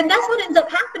 And that's what ends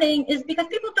up happening, is because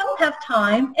people don't have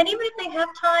time, and even if they have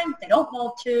time, they don't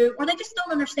want to, or they just don't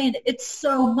understand it. It's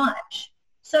so much.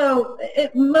 So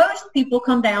most people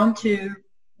come down to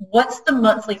what's the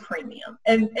monthly premium.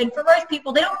 And for most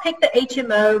people, they don't pick the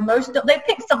HMO. They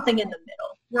pick something in the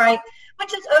middle, right?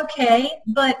 Which is okay,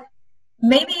 but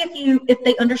maybe if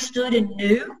they understood and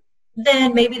knew,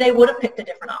 then maybe they would have picked a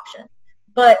different option.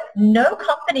 But no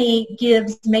company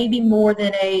gives maybe more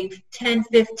than a 10,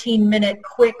 15-minute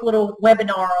quick little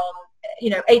webinar on,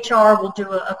 HR will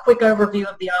do a quick overview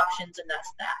of the options, and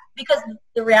that's that. Because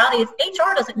the reality is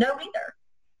HR doesn't know either.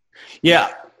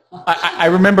 Yeah. I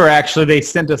remember actually they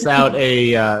sent us out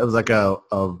it was like a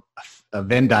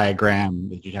Venn diagram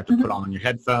that you'd have to put on your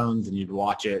headphones, and you'd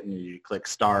watch it, and you'd click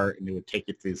start, and it would take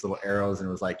you to these little arrows, and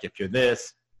it was like, if you're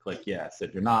this, click yes.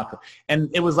 If you're not, and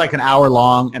it was like an hour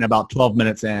long, and about 12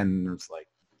 minutes in, it was like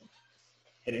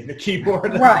hitting the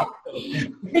keyboard. Right.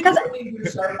 Because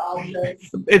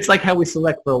it's like how we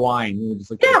select for wine. You just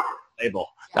look at the label.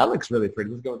 That looks really pretty.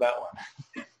 Let's go with that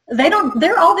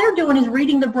one. All they're doing is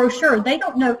reading the brochure. They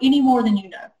don't know any more than you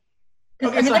know.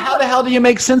 Okay, so how the hell do you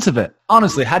make sense of it?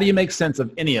 Honestly, how do you make sense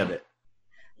of any of it?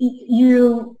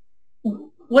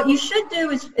 What you should do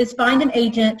is find an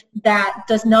agent that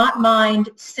does not mind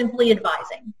simply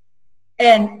advising,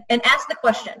 and ask the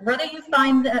question. Whether you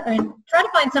try to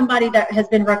find somebody that has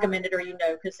been recommended, or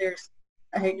because there's,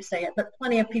 I hate to say it, but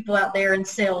plenty of people out there in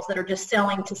sales that are just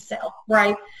selling to sell,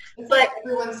 right? But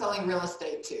everyone's selling real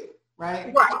estate too,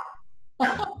 right?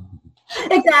 Right.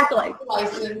 Exactly.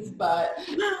 License, but.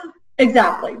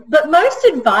 Exactly. But most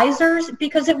advisors,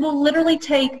 because it will literally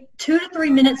take 2 to 3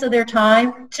 minutes of their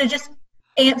time to just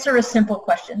answer a simple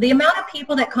question. The amount of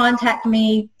people that contact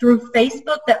me through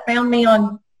Facebook that found me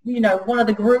on, one of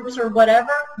the groups or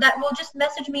whatever, that will just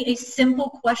message me a simple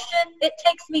question, it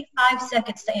takes me 5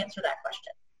 seconds to answer that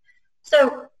question.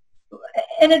 So,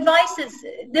 and advice is,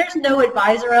 there's no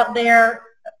advisor out there,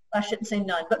 I shouldn't say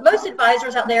none, but most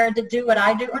advisors out there that do what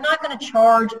I do are not going to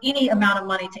charge any amount of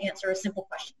money to answer a simple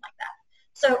question like that.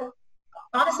 So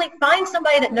honestly, find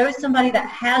somebody that knows somebody that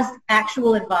has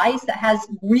actual advice, that has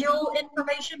real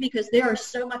information, because there is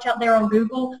so much out there on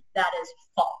Google that is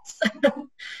false.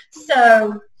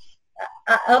 So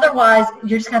otherwise,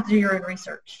 you're just going to have to do your own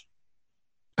research.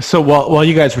 So while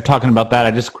you guys were talking about that,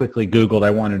 I just quickly Googled.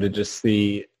 I wanted to just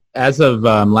see, as of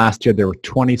last year, there were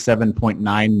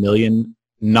 27.9 million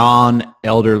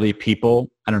non-elderly people.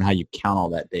 I don't know how you count all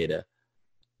that data,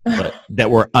 but that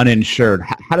were uninsured.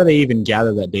 How do they even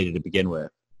gather that data to begin with?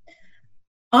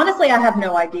 Honestly, I have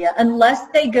no idea, unless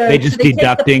they go. They just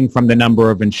deducting from the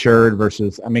number of insured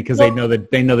versus, I mean, because they know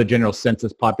the general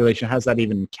census population. How's that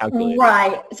even calculated?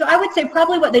 Right. So I would say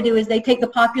probably what they do is they take the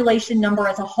population number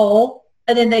as a whole,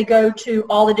 and then they go to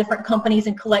all the different companies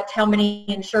and collect how many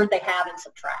insured they have and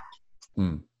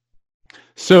subtract.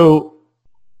 So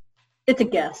it's a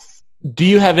guess. Do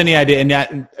you have any idea, and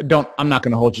I'm not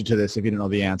going to hold you to this if you don't know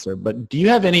the answer, but do you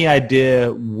have any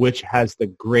idea which has the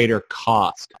greater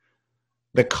cost?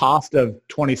 The cost of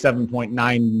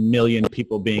 27.9 million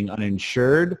people being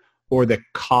uninsured, or the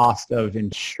cost of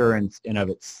insurance in of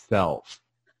itself?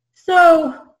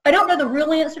 So I don't know the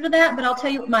real answer to that, but I'll tell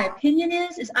you what my opinion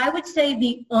is I would say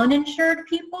the uninsured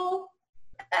people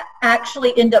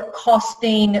actually end up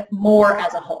costing more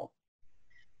as a whole.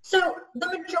 So the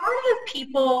majority of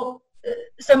people,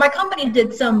 so my company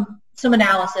did some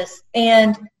analysis,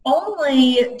 and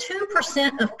only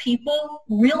 2% of people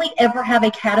really ever have a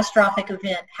catastrophic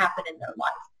event happen in their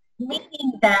life,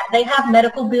 meaning that they have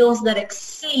medical bills that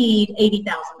exceed $80,000.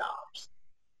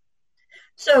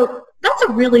 So that's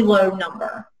a really low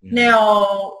number.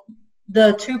 Now,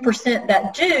 the 2%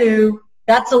 that do,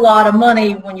 that's a lot of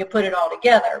money when you put it all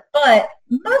together. But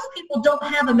most people don't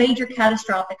have a major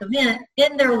catastrophic event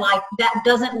in their life that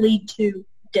doesn't lead to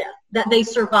death, that they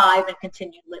survive and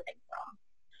continue living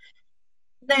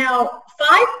from. Now,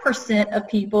 5% of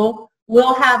people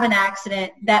will have an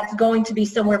accident that's going to be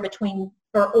somewhere between,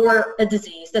 or a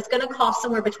disease that's going to cost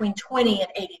somewhere between $20,000 and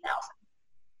 $80,000,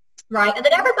 right? And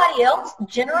then everybody else,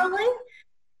 generally,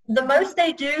 the most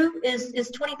they do is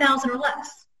 $20,000 or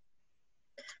less.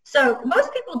 So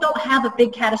most people don't have a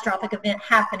big catastrophic event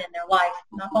happen in their life,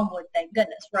 knock on wood, thank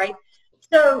goodness, right?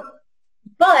 So,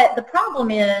 but the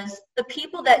problem is the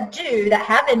people that do, that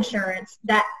have insurance,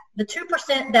 that the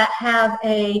 2% that have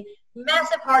a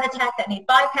massive heart attack that need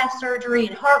bypass surgery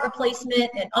and heart replacement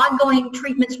and ongoing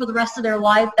treatments for the rest of their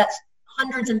life, that's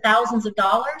hundreds and thousands of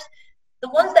dollars. The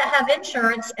ones that have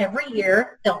insurance every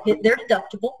year, they'll hit their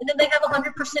deductible, and then they have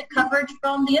 100% coverage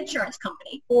from the insurance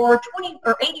company, or 20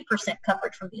 or 80%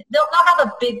 coverage from they'll have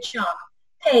a big chunk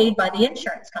paid by the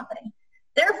insurance company.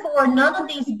 Therefore, none of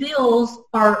these bills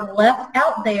are left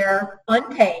out there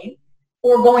unpaid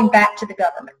or going back to the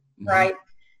government, right?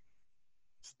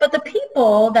 But the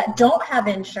people that don't have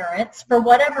insurance, for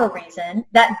whatever reason,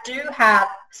 that do have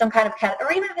some kind of,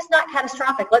 or even if it's not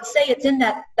catastrophic, let's say it's in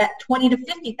that $20,000 to $50,000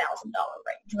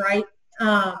 range, right?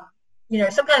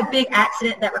 Some kind of big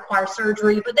accident that requires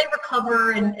surgery, but they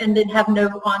recover and then have no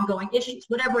ongoing issues,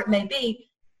 whatever it may be,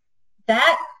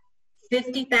 that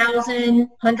 $50,000,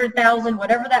 $100,000,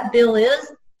 whatever that bill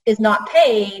is not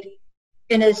paid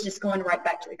and is just going right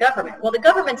back to the government. Well, the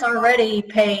government's already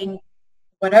paying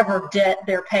whatever debt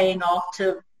they're paying off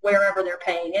to wherever they're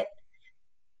paying it.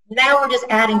 Now we're just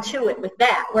adding to it with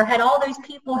that. Where had all those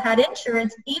people had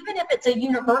insurance, even if it's a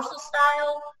universal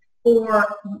style or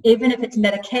even if it's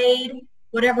Medicaid,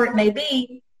 whatever it may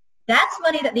be, that's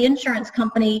money that the insurance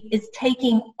company is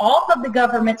taking off of the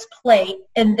government's plate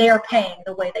and they're paying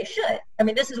the way they should. I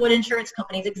mean, this is what insurance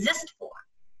companies exist for.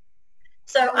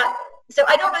 So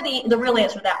I don't know the real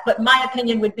answer to that, but my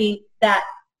opinion would be that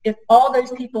if all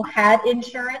those people had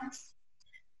insurance,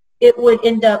 it would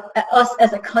end up, us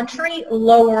as a country,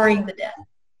 lowering the debt.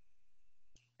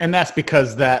 And that's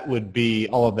because that would be,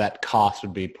 all of that cost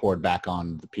would be poured back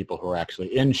on the people who are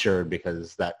actually insured,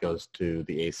 because that goes to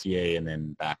the ACA and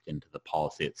then back into the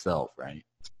policy itself, right?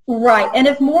 Right. And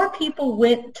if more people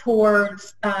went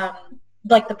towards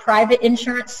like the private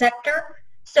insurance sector,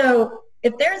 so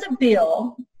if there's a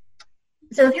bill,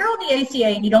 so if you're on the ACA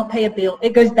and you don't pay a bill,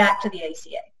 it goes back to the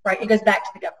ACA, right? It goes back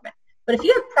to the government. But if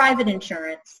you have private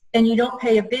insurance and you don't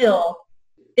pay a bill,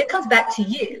 it comes back to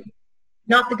you,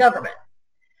 not the government.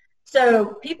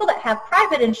 So people that have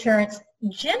private insurance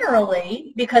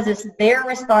generally, because it's their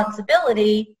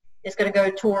responsibility, is going to go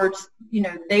towards,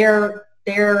 their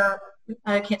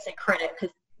I can't say credit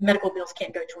because medical bills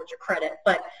can't go towards your credit,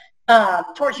 but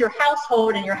towards your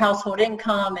household and your household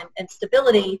income and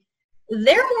stability.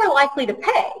 they're more likely to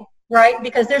pay, right?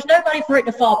 Because there's nobody for it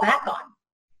to fall back on.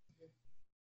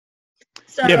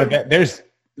 So, yeah, but there's,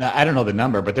 I don't know the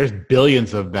number, but there's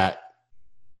billions of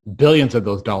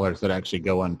those dollars that actually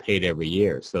go unpaid every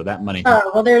year. So that money.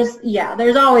 Oh, well, there's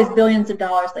always billions of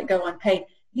dollars that go unpaid.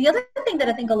 The other thing that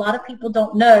I think a lot of people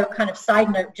don't know, kind of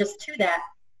side note just to that,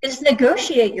 is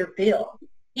negotiate your bill.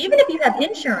 Even if you have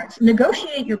insurance,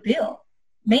 negotiate your bill.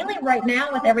 Mainly right now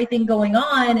with everything going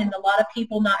on and a lot of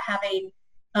people not having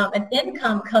an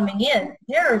income coming in,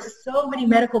 there are so many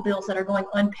medical bills that are going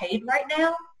unpaid right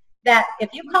now that if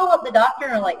you call up the doctor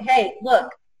and are like, hey,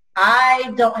 look,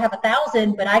 I don't have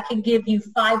 1,000, but I can give you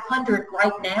 500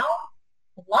 right now,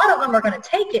 a lot of them are going to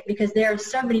take it because there are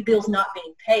so many bills not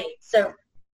being paid. So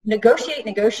negotiate,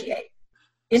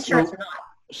 insurance or not.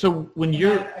 So when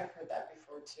you're, I've heard that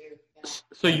before too.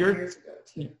 so Years ago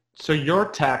too. so your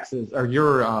taxes or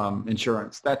your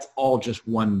insurance, that's all just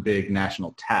one big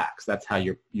national tax. That's how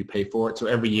you pay for it. So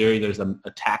every year there's a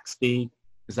tax fee.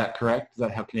 Is that correct? Is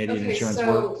that how Canadian insurance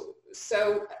works?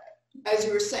 So as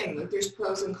you were saying, like there's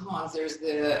pros and cons. There's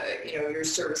the, your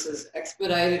services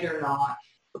expedited or not.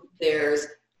 There's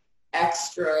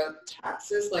extra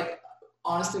taxes. Like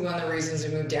honestly, one of the reasons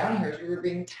we moved down here is we were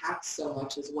being taxed so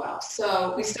much as well.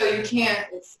 So you can't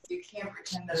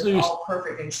pretend that it's all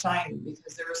perfect and shiny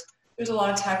because there's a lot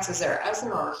of taxes there, as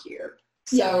there are here.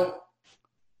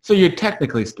 So you're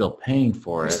technically still paying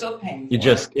for it. You're still paying for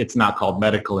it. It's not called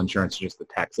medical insurance, just the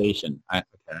taxation. I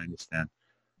understand.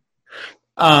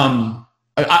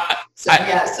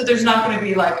 So there's not going to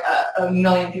be like a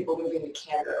million people moving to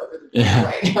Canada over the weekend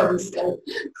right now. We're just going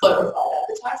to clarify that.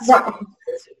 The taxes are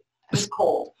it's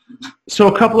cold. So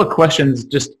a couple of questions,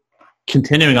 just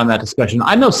continuing on that discussion.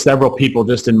 I know several people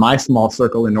just in my small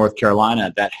circle in North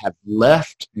Carolina that have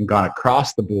left and gone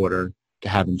across the border to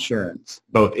have insurance,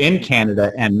 both in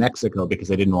Canada and Mexico, because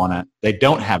they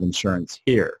don't have insurance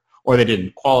here, or they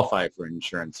didn't qualify for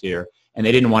insurance here, and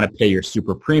they didn't want to pay your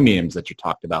super premiums that you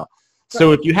talked about. Right.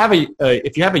 So if you have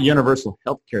a universal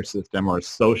healthcare system or a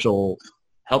social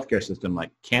healthcare system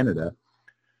like Canada,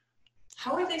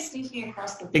 how are they sneaking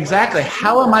across the border? Exactly.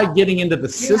 How am I getting into the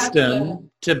system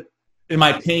am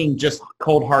I paying just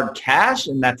cold hard cash?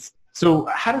 And so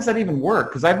how does that even work?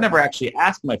 Because I've never actually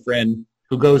asked my friend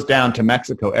who goes down to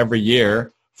Mexico every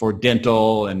year for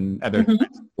dental and other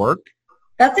work.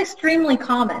 That's extremely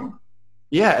common.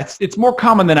 Yeah, it's more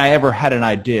common than I ever had an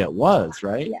idea it was,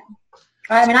 right? Yeah.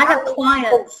 I mean, I have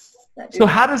clients that do So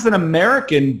how does an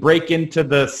American break into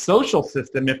the social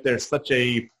system if there's such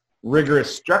a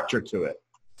rigorous structure to it?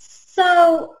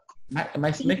 So am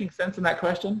I making sense in that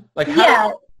question? Like yeah.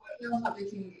 I don't know how they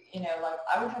can, like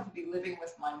I would have to be living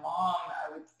with my mom,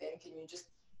 I would think, and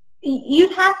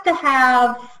you'd have to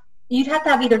have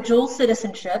either dual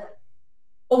citizenship,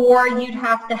 or you'd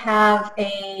have to have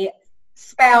a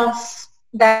spouse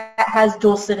that has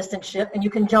dual citizenship and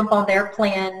you can jump on their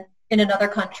plan in another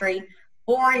country,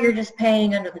 or you're just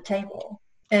paying under the table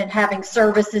and having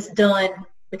services done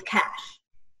with cash.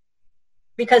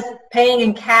 Because paying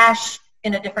in cash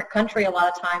in a different country a lot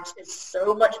of times is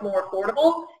so much more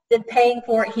affordable than paying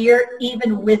for it here,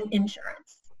 even with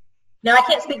insurance. Now, I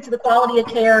can't speak to the quality of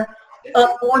care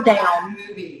up or down.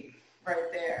 Movie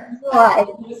right there. Right.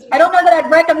 I don't know that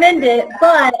I'd recommend it,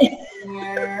 but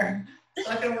it's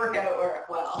not going to work out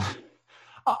well.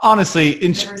 Honestly,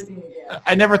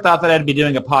 I never thought that I'd be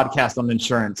doing a podcast on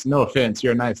insurance. No offense,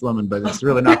 you're a nice woman, but it's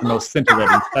really not the most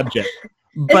scintillating subject.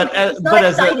 But as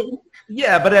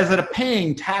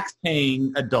a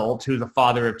tax-paying adult who's a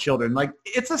father of children, like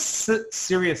it's a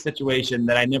serious situation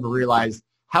that I never realized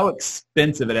how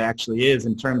expensive it actually is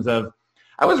in terms of.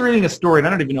 I was reading a story, and I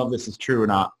don't even know if this is true or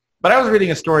not, but I was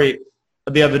reading a story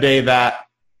the other day that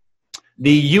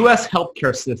the U.S.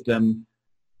 healthcare system,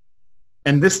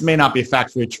 and this may not be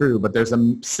factually true, but there's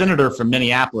a senator from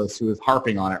Minneapolis who is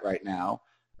harping on it right now,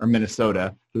 or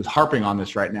Minnesota, who's harping on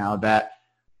this right now, that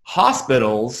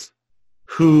hospitals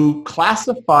who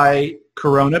classify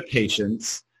corona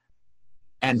patients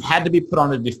and had to be put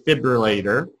on a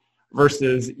defibrillator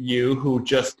versus you who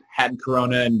just had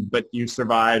corona but you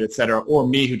survived, et cetera, or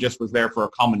me who just was there for a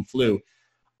common flu,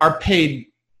 are paid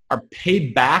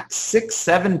back 6,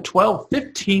 7, 12,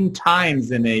 15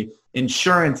 times in a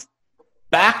insurance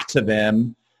back to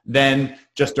them than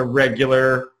just a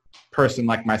regular person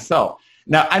like myself.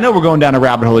 Now, I know we're going down a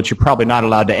rabbit hole that you're probably not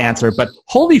allowed to answer, but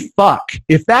holy fuck,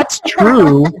 if that's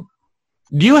true,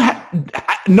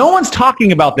 no one's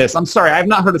talking about this. I'm sorry, I've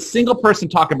not heard a single person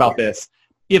talk about this.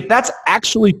 If that's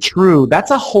actually true,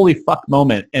 that's a holy fuck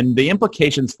moment, and the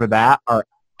implications for that are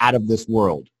out of this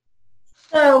world.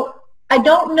 So I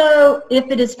don't know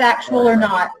if it is factual or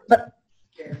not, but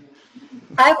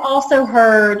I've also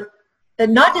heard that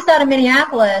not just out of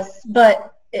Minneapolis,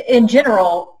 but in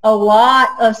general, a lot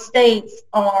of states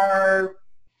are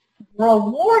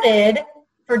rewarded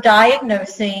for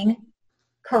diagnosing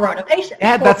corona patients.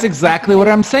 Yeah, that's exactly what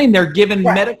I'm saying. They're given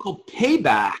Right. medical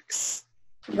paybacks.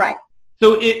 Right.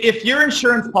 So if your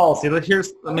insurance policy, Wait, this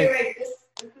is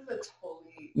a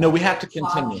totally No, we have to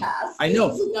continue. podcast. I know.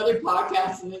 This is another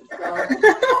podcast in itself.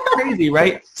 crazy,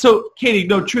 right? So, Katie,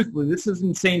 no, truthfully, this is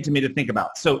insane to me to think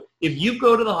about. So if you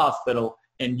go to the hospital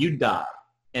and you die,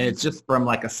 and it's just from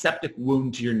like a septic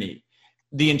wound to your knee,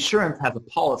 the insurance has a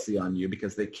policy on you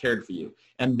because they cared for you,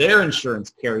 and their insurance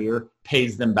carrier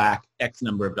pays them back X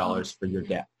number of dollars for your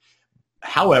death.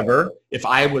 However, if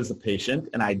I was a patient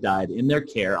and I died in their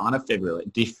care on a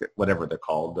defibrillator, whatever they're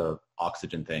called, the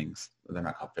oxygen things, they're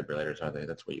not called defibrillators, are they?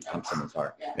 That's where you pump someone's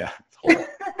heart. Yeah.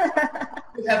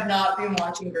 You have not been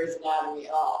watching Grey's Anatomy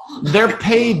at all. They're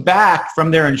paid back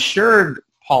from their insured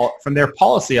from their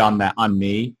policy on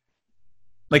me,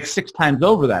 like 6 times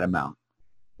over that amount.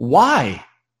 Why?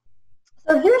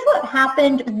 So here's what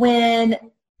happened when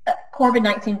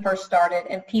COVID-19 first started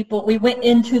and we went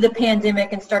into the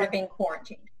pandemic and started being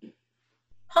quarantined.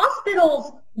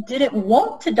 Hospitals didn't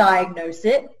want to diagnose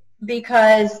it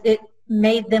because it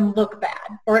made them look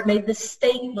bad, or it made the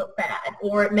state look bad,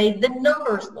 or it made the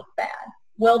numbers look bad.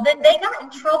 Well, then they got in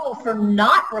trouble for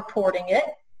not reporting it.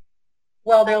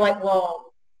 Well, they're like,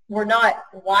 well,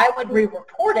 why would we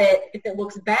report it if it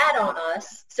looks bad on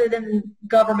us? So then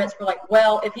governments were like,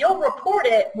 well, if you'll report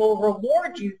it, we'll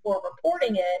reward you for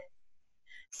reporting it.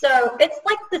 So it's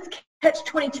like this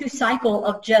catch-22 cycle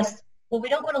of just, well, we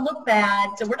don't want to look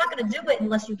bad, so we're not going to do it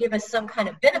unless you give us some kind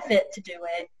of benefit to do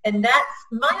it. And that's,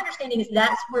 my understanding is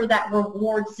that's where that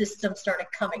reward system started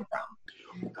coming from.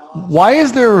 Why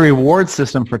is there a reward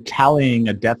system for tallying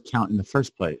a death count in the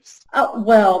first place? Oh,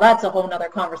 well, that's a whole nother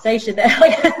conversation.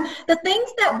 The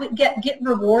things that we get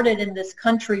rewarded in this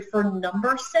country for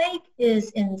numbers' sake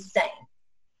is insane.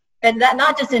 And that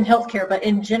not just in healthcare, but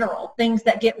in general, things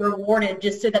that get rewarded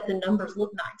just so that the numbers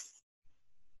look nice.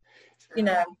 You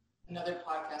know. Another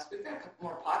podcast. We've got a couple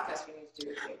more podcasts we need to do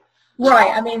with you.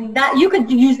 Right. I mean, that you could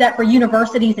use that for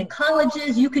universities and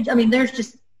colleges. There's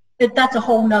just, that's a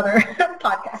whole nother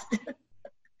podcast.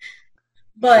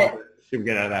 But should we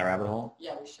get out of that rabbit hole?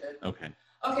 Yeah, we should.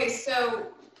 Okay, so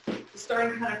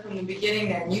starting kind of from the beginning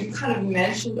then, you kind of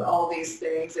mentioned all these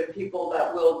things and people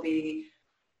that will be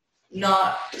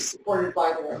not supported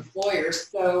by their employers.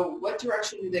 So what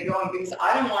direction do they go in? Because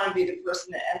I don't want to be the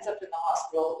person that ends up in the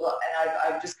hospital and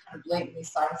I've just kind of blatantly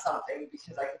signed something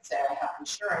because I can say I have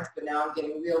insurance, but now I'm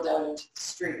getting wheeled out into the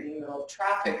street in the middle of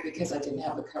traffic because I didn't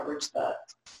have the coverage that.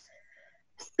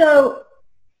 So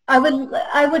I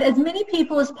would, as many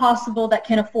people as possible that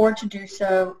can afford to do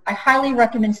so, I highly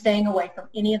recommend staying away from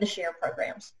any of the share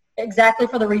programs, exactly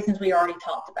for the reasons we already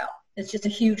talked about. It's just a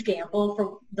huge gamble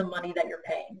for the money that you're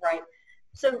paying, right?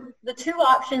 So the two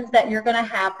options that you're going to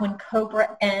have when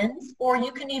COBRA ends, or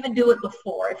you can even do it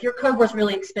before. If your COBRA is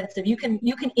really expensive, you can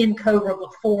end COBRA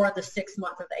before the 6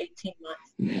 months or the 18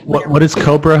 months. What does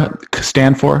COBRA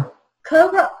stand for?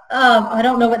 COBRA, I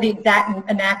don't know what the exact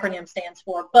an acronym stands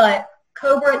for, but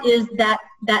COBRA is that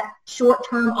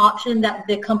short-term option that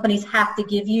the companies have to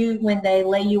give you when they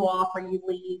lay you off or you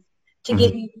leave to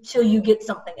get you till you get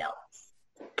something else.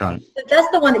 Got it. That's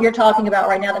the one that you're talking about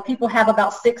right now, that people have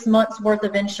about 6 months worth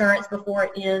of insurance before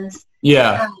it ends.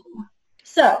 Yeah.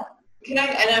 So. And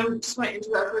I just want to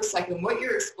interrupt for a second. What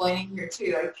you're explaining here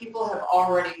too, like people have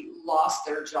already lost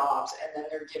their jobs and then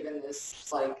they're given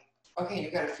this like, okay, you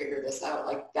got to figure this out.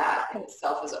 Like that in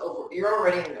itself is you're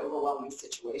already in an overwhelming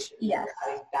situation. Yes.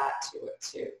 You're adding that to it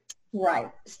too.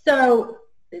 Right. So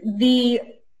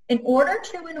in order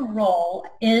to enroll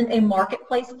in a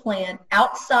marketplace plan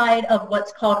outside of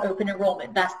what's called open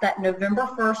enrollment, that's that November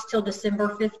 1st till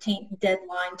December 15th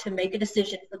deadline to make a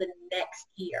decision for the next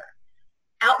year.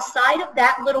 Outside of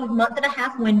that little month and a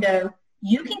half window,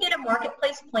 you can get a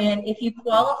marketplace plan if you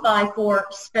qualify for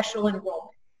special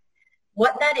enrollment.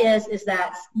 What that is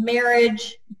that's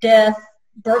marriage, death,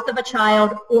 birth of a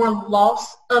child, or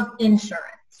loss of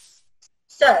insurance.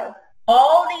 So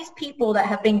all these people that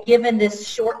have been given this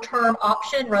short-term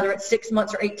option, whether it's 6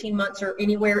 months or 18 months or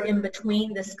anywhere in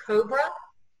between this COBRA,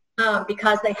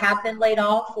 because they have been laid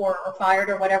off or fired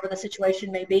or whatever the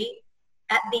situation may be,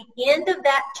 at the end of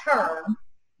that term,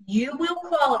 you will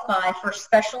qualify for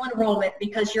special enrollment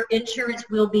because your insurance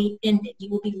will be ended. You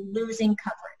will be losing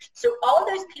coverage. So all of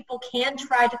those people can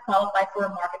try to qualify for a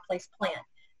marketplace plan.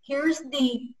 Here's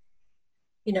the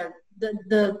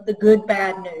good,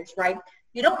 bad news, right?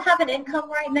 You don't have an income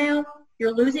right now.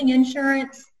 You're losing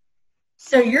insurance.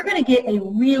 So you're going to get a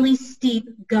really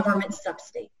steep government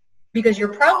subsidy because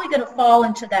you're probably going to fall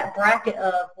into that bracket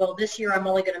of, well, this year I'm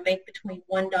only going to make between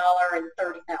 $1 and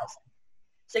 $30,000.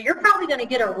 So you're probably going to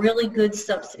get a really good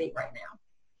subsidy right now.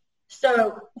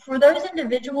 So for those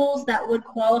individuals that would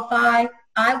qualify,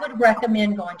 I would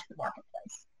recommend going to the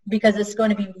marketplace because it's going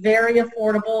to be very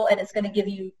affordable and it's going to give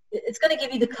you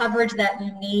the coverage that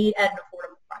you need at an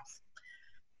affordable price.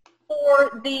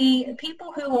 For the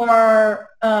people who are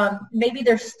maybe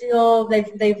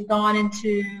they've gone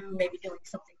into maybe doing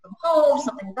something from home,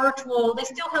 something virtual, they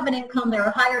still have an income, they're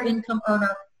a higher income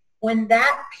earner. When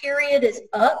that period is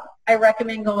up, I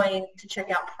recommend going to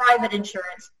check out private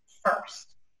insurance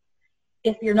first.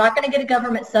 If you're not going to get a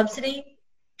government subsidy,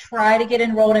 try to get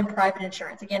enrolled in private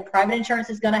insurance. Again, private insurance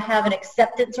is going to have an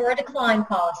acceptance or a decline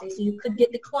policy, so you could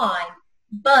get decline.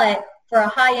 But for a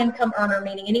high income earner,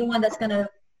 meaning anyone that's going to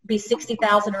be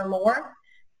 $60,000 or more,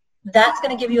 that's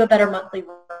going to give you a better monthly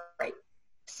rate.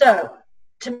 So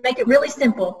to make it really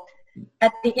simple,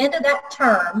 at the end of that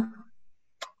term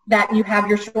that you have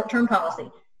your short-term policy,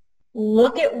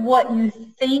 look at what you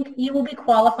think you will be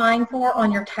qualifying for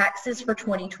on your taxes for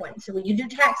 2020. So when you do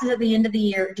taxes at the end of the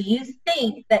year, do you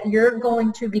think that you're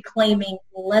going to be claiming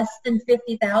less than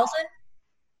 $50,000?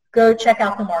 Go check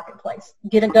out the marketplace.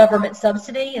 Get a government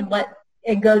subsidy and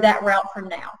go that route from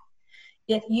now.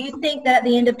 If you think that at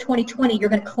the end of 2020 you're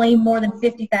going to claim more than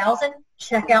 $50,000,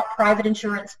 check out private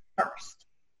insurance first.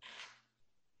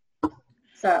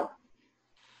 So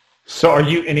are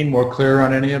you any more clear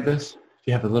on any of this? Do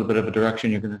you have a little bit of a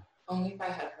direction you're going to? Only if I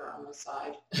had her on the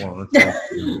side. Well,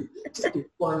 Just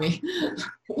for me.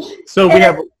 So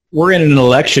we're in an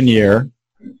election year,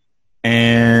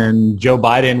 and Joe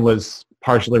Biden was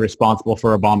partially responsible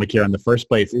for Obamacare in the first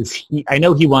place. I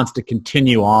know he wants to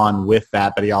continue on with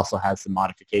that, but he also has some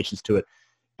modifications to it.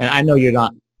 And I know you're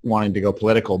not wanting to go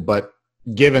political, but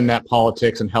given that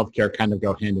politics and healthcare kind of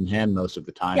go hand in hand most of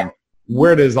the time,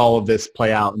 where does all of this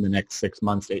play out in the next 6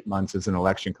 months, 8 months as an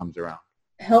election comes around?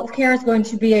 Healthcare is going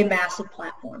to be a massive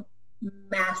platform,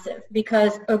 massive,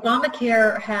 because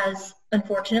Obamacare has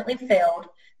unfortunately failed.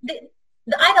 The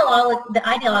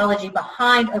ideology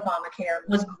behind Obamacare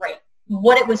was great,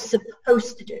 what it was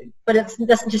supposed to do, but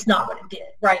that's just not what it did,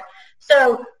 right?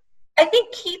 So I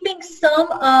think keeping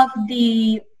some of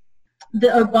the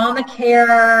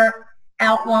Obamacare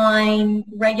outline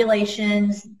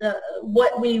regulations,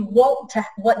 what they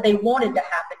wanted to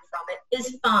happen from it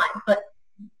is fine, but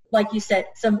like you said,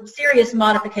 some serious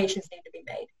modifications need to be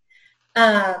made.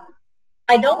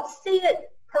 I don't see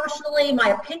it personally.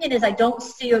 My opinion is I don't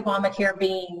see Obamacare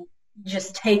being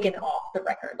just taken off the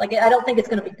record. Like, I don't think it's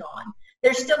going to be gone.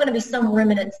 There's still going to be some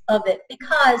remnants of it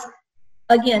because,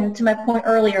 again, to my point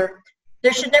earlier,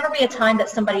 there should never be a time that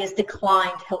somebody has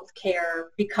declined health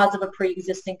care because of a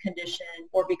pre-existing condition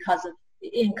or because of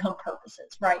income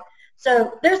purposes, right?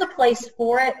 So there's a place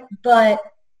for it, but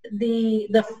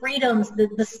the freedoms,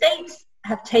 the states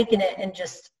have taken it and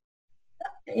just,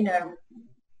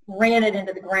 ran it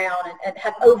into the ground and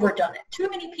have overdone it. Too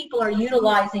many people are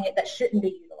utilizing it that shouldn't be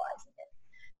utilizing it.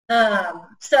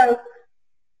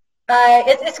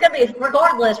 It's going to be,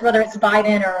 regardless whether it's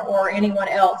Biden or anyone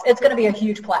else, it's going to be a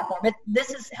huge platform.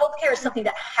 Healthcare is something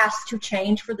that has to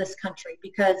change for this country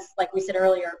because, like we said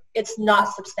earlier, it's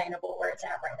not sustainable where it's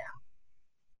at right now.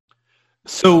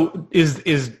 So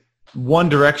is one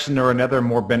direction or another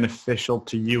more beneficial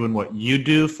to you in what you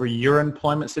do for your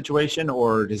employment situation,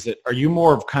 or are you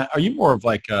more of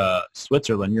like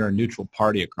Switzerland? You're a neutral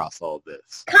party across all of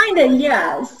this. Kind of,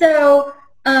 yeah. So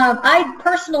I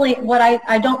personally,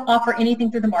 I don't offer anything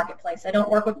through the marketplace. I don't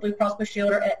work with Blue Cross Blue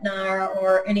Shield or Aetna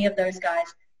or any of those guys.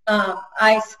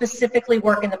 I specifically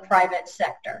work in the private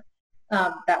sector.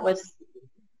 But with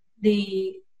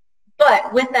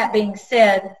that being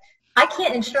said, I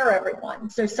can't insure everyone.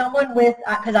 So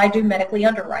because I do medically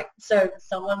underwrite, so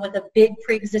someone with a big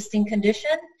pre-existing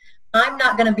condition, I'm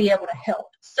not going to be able to help.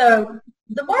 So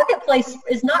the marketplace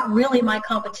is not really my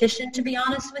competition, to be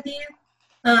honest with you,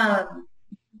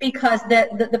 because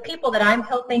the people that I'm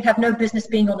helping have no business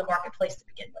being on the marketplace to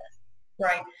begin with,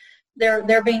 right?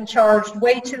 They're being charged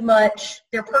way too much.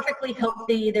 They're perfectly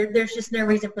healthy. There's just no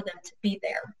reason for them to be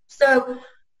there. So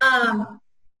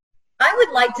I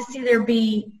would like to see there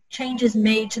be changes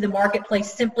made to the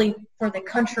marketplace simply for the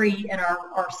country and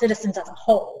our citizens as a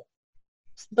whole.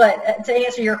 But to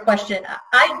answer your question,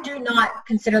 I do not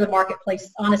consider the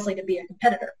marketplace, honestly, to be a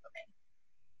competitor for me.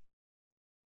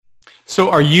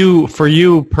 So for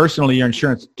you personally, your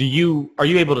insurance, are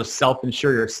you able to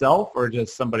self-insure yourself, or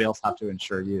does somebody else have to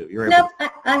insure you? No,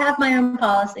 I have my own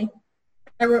policy.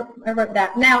 I wrote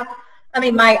that. Now, I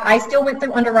mean, I still went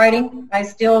through underwriting. I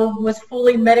still was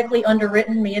fully medically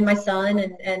underwritten, me and my son,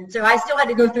 and so I still had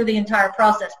to go through the entire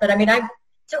process. But I mean,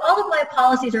 so all of my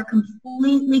policies are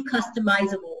completely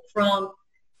customizable, from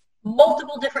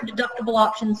multiple different deductible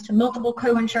options to multiple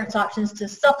co-insurance options to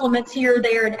supplements here,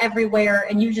 there, and everywhere,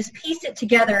 and you just piece it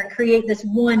together and create this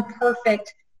one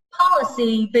perfect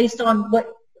policy based on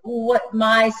what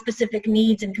my specific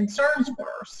needs and concerns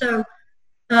were. So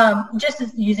just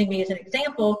as using me as an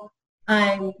example,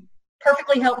 I'm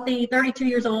perfectly healthy, 32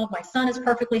 years old. My son is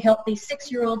perfectly healthy,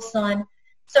 6-year-old son.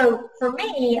 So for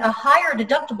me, a higher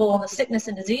deductible on the sickness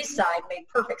and disease side made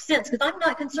perfect sense because I'm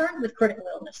not concerned with critical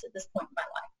illness at this point in my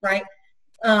life, right?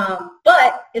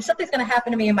 But if something's going to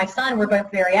happen to me and my son, we're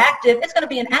both very active, it's going to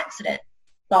be an accident,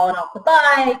 falling off the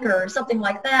bike or something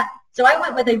like that. So I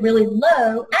went with a really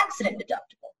low accident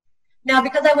deductible. Now,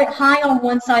 because I went high on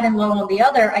one side and low on the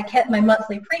other, I kept my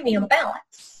monthly premium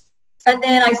balanced. And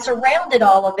then I surrounded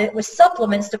all of it with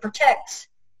supplements to protect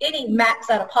any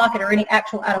max out-of-pocket or any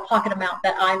actual out-of-pocket amount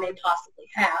that I may possibly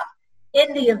have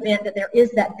in the event that there is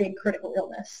that big critical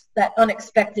illness, that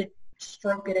unexpected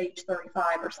stroke at age 35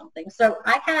 or something. So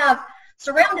I have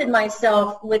surrounded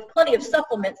myself with plenty of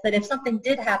supplements that if something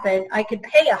did happen, I could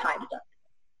pay a high deductible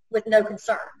with no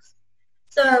concerns.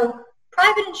 So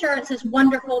private insurance is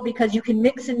wonderful because you can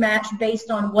mix and match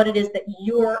based on what it is that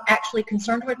you're actually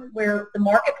concerned with, where the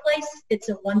marketplace, it's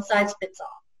a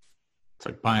one-size-fits-all. It's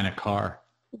like buying a car.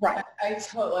 Right.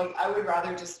 I would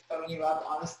rather just phone you up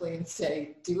honestly and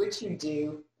say, do what you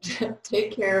do,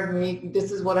 take care of me.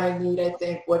 This is what I need, I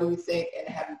think. What do you think? And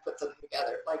have you put something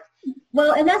together.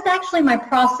 Well, and that's actually my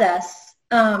process.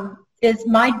 Is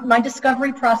my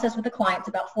discovery process with the client's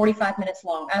about 45 minutes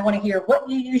long. I want to hear what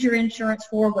you use your insurance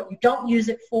for, what you don't use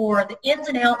it for, the ins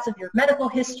and outs of your medical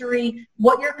history,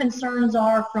 what your concerns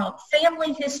are from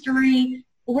family history.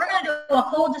 We're going to do a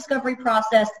whole discovery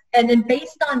process, and then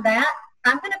based on that,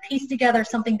 I'm going to piece together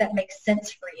something that makes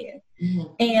sense for you.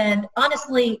 Mm-hmm. And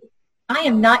honestly, I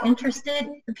am not interested.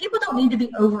 People don't need to be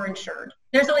overinsured.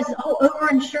 There's always,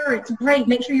 overinsured, it's great,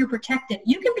 make sure you're protected.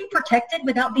 You can be protected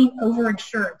without being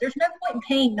overinsured. There's no point in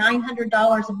paying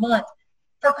 $900 a month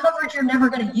for coverage you're never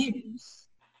going to use.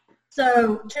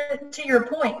 So to your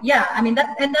point, yeah, I mean,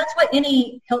 that's what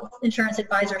any health insurance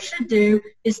advisor should do,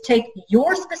 is take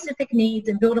your specific needs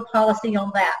and build a policy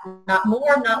on that, not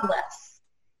more, not less.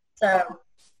 So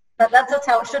that's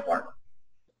how it should work.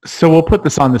 So we'll put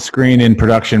this on the screen in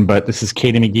production, but this is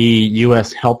Katie McGee,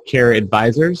 U.S. Healthcare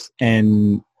Advisors,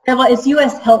 and it's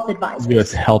U.S. Health Advisors.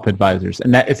 U.S. Health Advisors,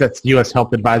 and that's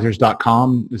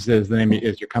ushealthadvisors.com. Is the name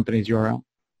is your company's URL?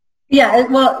 Yeah.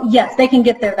 Well, yes, they can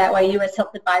get there that way.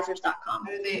 ushealthadvisors.com.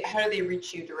 How do they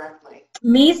reach you directly?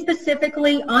 Me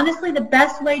specifically, honestly, the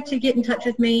best way to get in touch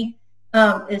with me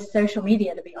is social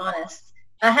media. To be honest.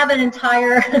 I have an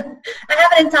entire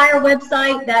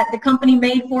website that the company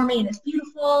made for me, and it's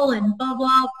beautiful and blah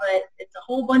blah, but it's a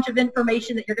whole bunch of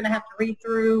information that you're going to have to read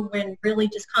through, when really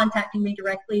just contacting me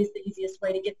directly is the easiest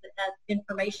way to get that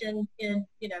information in,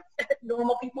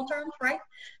 normal people terms, right?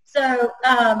 So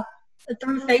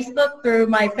through Facebook, through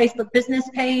my Facebook business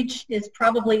page is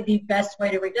probably the best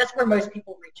way to reach. That's where most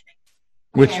people reach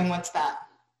me. And what's that?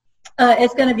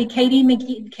 It's going to be Katie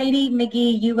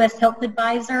McGee, U.S. Health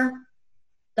Advisor.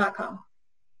 .com.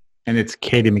 And it's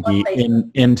Katie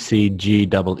McGee,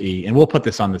 MCGEE. And we'll put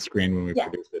this on the screen when we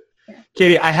produce it. Yeah.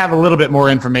 Katie, I have a little bit more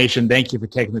information. Thank you for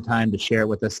taking the time to share it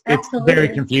with us. Absolutely. It's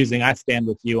very confusing. I stand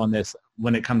with you on this.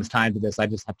 When it comes time to this, I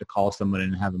just have to call someone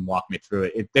and have them walk me through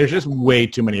it. There's just way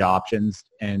too many options.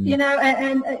 And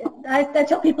and I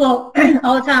tell people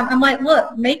all the time, I'm like,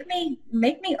 look, make me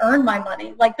earn my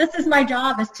money. Like, this is my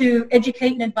job, is to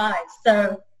educate and advise.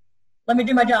 So let me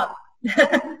do my job.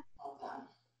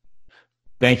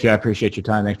 Thank you. I appreciate your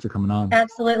time. Thanks for coming on.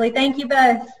 Absolutely. Thank you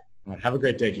both. All right, have a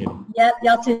great day, Katie. Yep,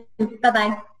 y'all too.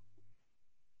 Bye-bye.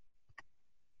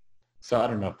 So I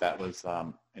don't know if that was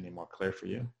any more clear for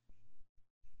you.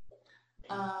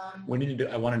 We need to do,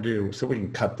 I want to do, so we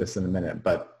can cut this in a minute,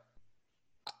 but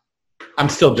I'm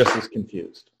still just as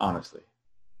confused, honestly.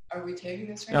 Are we taking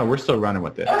this right No, now? we're still running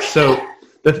with it. Okay. So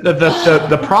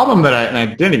the problem that I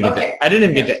didn't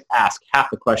even get to ask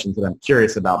half the questions that I'm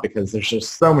curious about, because there's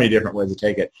just so many different ways to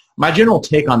take it. My general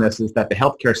take on this is that the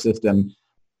healthcare system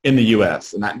in the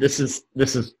U.S., and this is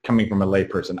coming from a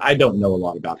layperson, I don't know a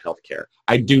lot about healthcare.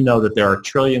 I do know that there are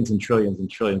trillions and trillions and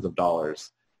trillions of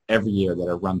dollars every year that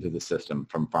are run through the system,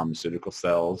 from pharmaceutical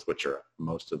sales, which are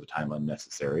most of the time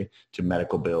unnecessary, to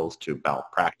medical bills, to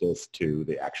malpractice, to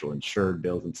the actual insured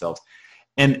bills themselves.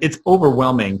 And it's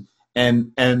overwhelming.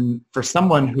 And for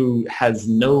someone who has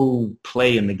no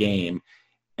play in the game,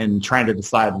 and trying to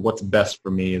decide what's best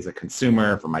for me as a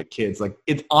consumer, for my kids. Like,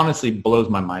 it honestly blows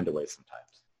my mind away sometimes.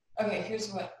 Okay, here's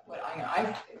what I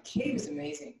know. Katie was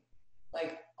amazing.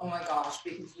 Like, oh my gosh,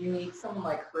 because you need someone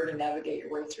like her to navigate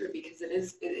your way through, because it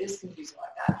is confusing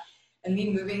like that. And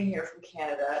me moving here from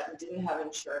Canada and didn't have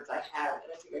insurance, I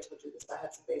think I told you this, I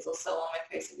had some basal cell on my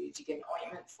face. I needed to get an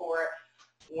ointment for it.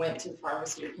 Went to the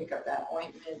pharmacy to pick up that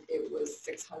ointment. It was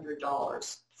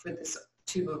 $600 for this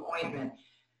tube of ointment.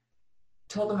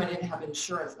 Told them I didn't have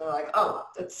insurance. And they're like, oh,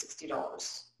 that's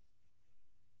 $60.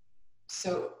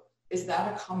 So is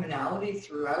that a commonality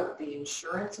throughout the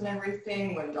insurance and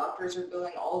everything when doctors are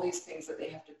billing all these things that they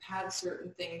have to pad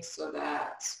certain things so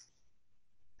that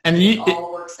it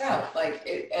all works out?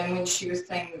 And when she was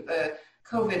saying the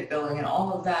COVID billing and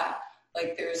all of that,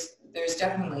 like there's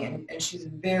definitely, and she's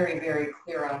very, very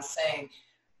clear on saying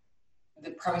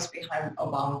the premise behind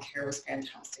Obamacare was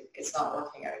fantastic. It's not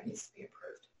working out. It needs to be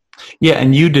improved. Yeah,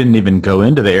 and you didn't even go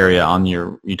into the area on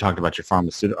you talked about your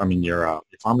pharmacy bill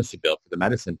for the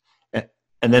medicine.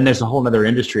 And then there's a whole other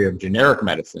industry of generic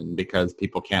medicine because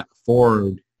people can't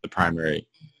afford the primary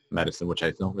medicine, which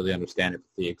I don't really understand if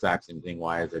it's the exact same thing.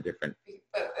 Why is there different?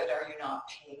 But are you not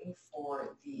paying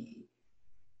for the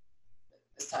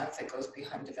science that goes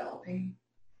behind developing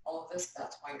all of this?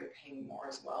 That's why you're paying more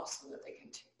as well, so that they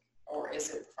can take, or is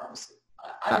it the pharmacy?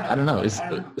 I don't know.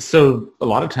 So a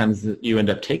lot of times you end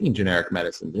up taking generic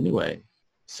medicines anyway.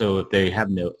 So if they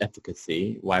have no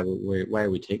efficacy, why are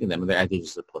we taking them? Are they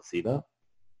just a placebo?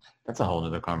 That's a whole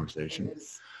other conversation.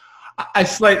 I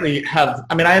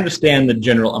understand the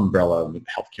general umbrella of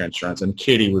healthcare insurance, and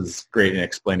Katie was great in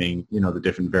explaining, the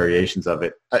different variations of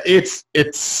it. It's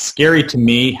scary to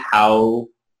me how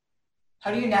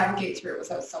do you navigate through it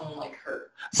without someone like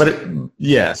her?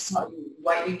 Yes.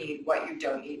 What you need, what you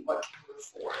don't need, what can you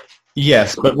afford.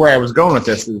 Yes, but where I was going with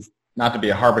this is not to be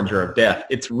a harbinger of death.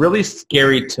 It's really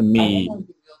scary to me. I don't want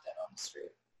to be wheeled dead on the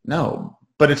street. No,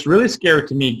 but it's really scary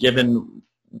to me given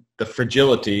the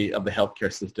fragility of the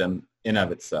healthcare system in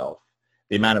of itself,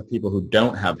 the amount of people who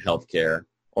don't have healthcare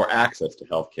or access to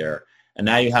healthcare, and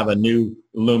now you have a new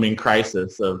looming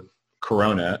crisis of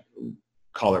corona.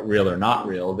 Call it real or not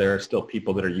real, there are still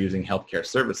people that are using healthcare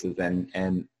services,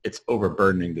 and it's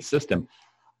overburdening the system.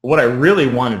 What I really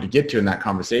wanted to get to in that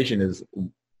conversation is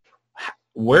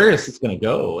where is this going to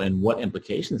go and what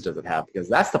implications does it have? Because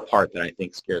that's the part that I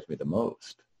think scares me the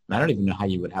most. And I don't even know how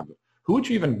you would have it. Who would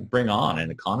you even bring on?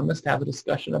 An economist to have a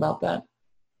discussion about that?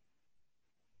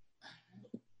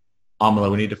 Amala,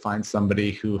 we need to find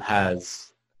somebody who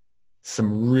has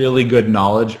some really good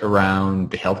knowledge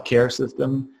around the healthcare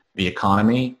system, the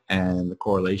economy, and the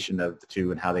correlation of the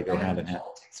two and how they go hand in hand.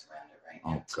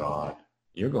 Oh, God.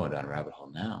 You're going down a rabbit hole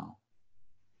now.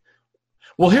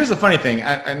 Well, here's the funny thing.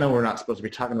 I know we're not supposed to be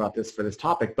talking about this for this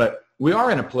topic, but we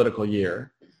are in a political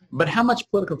year. But how much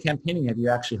political campaigning have you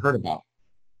actually heard about?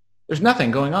 There's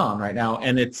nothing going on right now,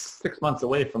 and it's 6 months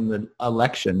away from the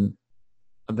election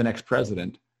of the next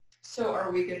president. So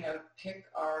are we going to pick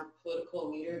our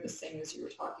political leader the same as you were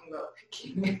talking about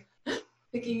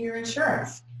picking your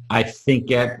insurance? I think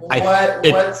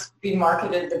what's being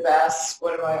marketed the best?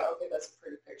 Okay, that's a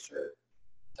pretty picture.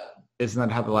 Done. Isn't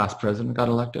that how the last president got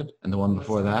elected? And the one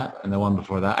before that? And the one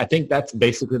before that? I think that's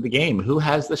basically the game. Who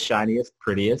has the shiniest,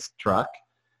 prettiest truck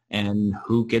and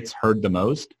who gets heard the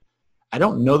most? I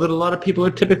don't know that a lot of people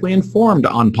are typically informed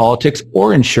on politics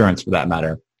or insurance for that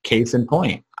matter. Case in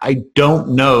point. I don't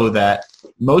know that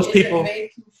most people... Is it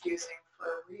made confusing for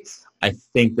a reason? I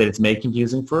think that it's made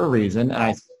confusing for a reason.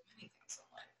 And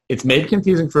it's made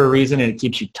confusing for a reason, and it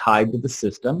keeps you tied to the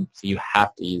system. So you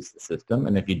have to use the system.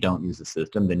 And if you don't use the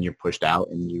system, then you're pushed out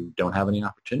and you don't have any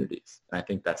opportunities. And I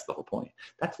think that's the whole point.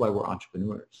 That's why we're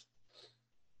entrepreneurs.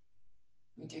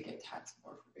 We do get taxed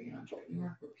more for being an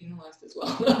entrepreneur. We're penalized as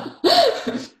well.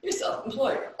 You're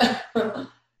self-employed.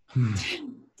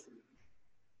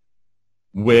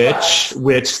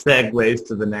 Which segues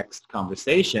to the next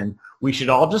conversation. We should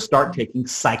all just start taking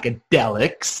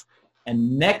psychedelics.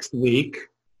 And next week,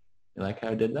 you like how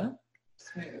I did that?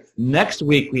 Smooth. Next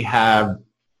week we have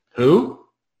who?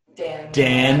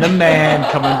 Dan the man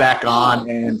coming back on,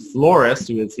 and Floris,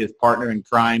 who is his partner in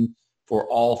crime for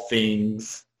all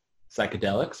things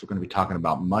psychedelics. We're going to be talking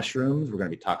about mushrooms. We're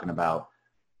going to be talking about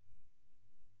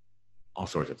all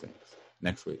sorts of things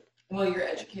next week. Well, you're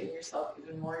educating yourself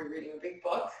even more. You're reading a big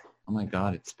book. Oh my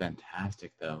God, it's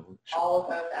fantastic though. All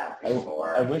about that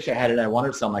before. I wish I had it. I wanted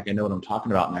to sound like I know what I'm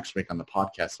talking about next week on the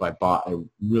podcast, so I bought a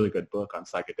really good book on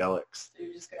psychedelics. So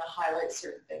you're just going to highlight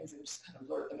certain things and just kind of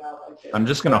blurt them out like this. I'm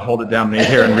just going to hold it down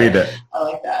here and read it. I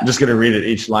like that. I'm just going to read it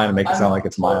each line and make it sound like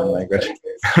it's my own language.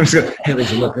 I'm just going to, hey,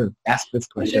 Lisa, look, ask this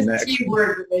question next. This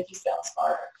keyword would make you sound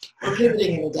smarter. We're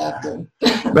pivoting and adapting.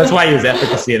 That's why I use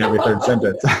efficacy in every third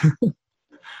sentence. All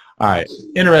right.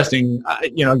 Interesting.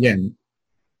 Again,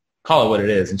 call it what it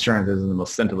is. Insurance isn't the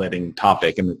most scintillating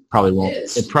topic, and it probably won't.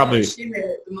 She made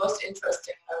it the most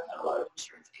interesting. I've had a lot of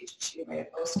insurance agents. She made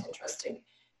it most interesting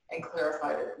and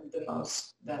clarified it the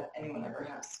most that anyone ever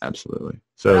has. Absolutely. But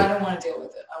So I don't want to deal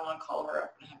with it. I want to call her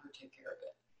up and have her take care of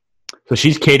it. So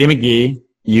she's Katie McGee,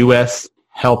 U.S.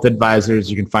 Health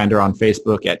Advisors. You can find her on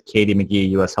Facebook at Katie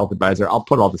McGee, U.S. Health Advisor. I'll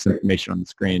put all this information on the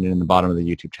screen and in the bottom of the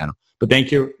YouTube channel. But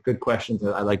thank you. Good questions.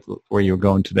 I liked where you were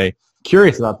going today.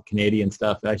 Curious about the Canadian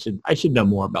stuff. I should know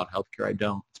more about healthcare. I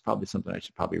don't. It's probably something I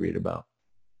should probably read about.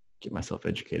 Get myself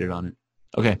educated on it.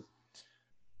 Okay.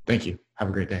 Thank you. Have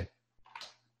a great day.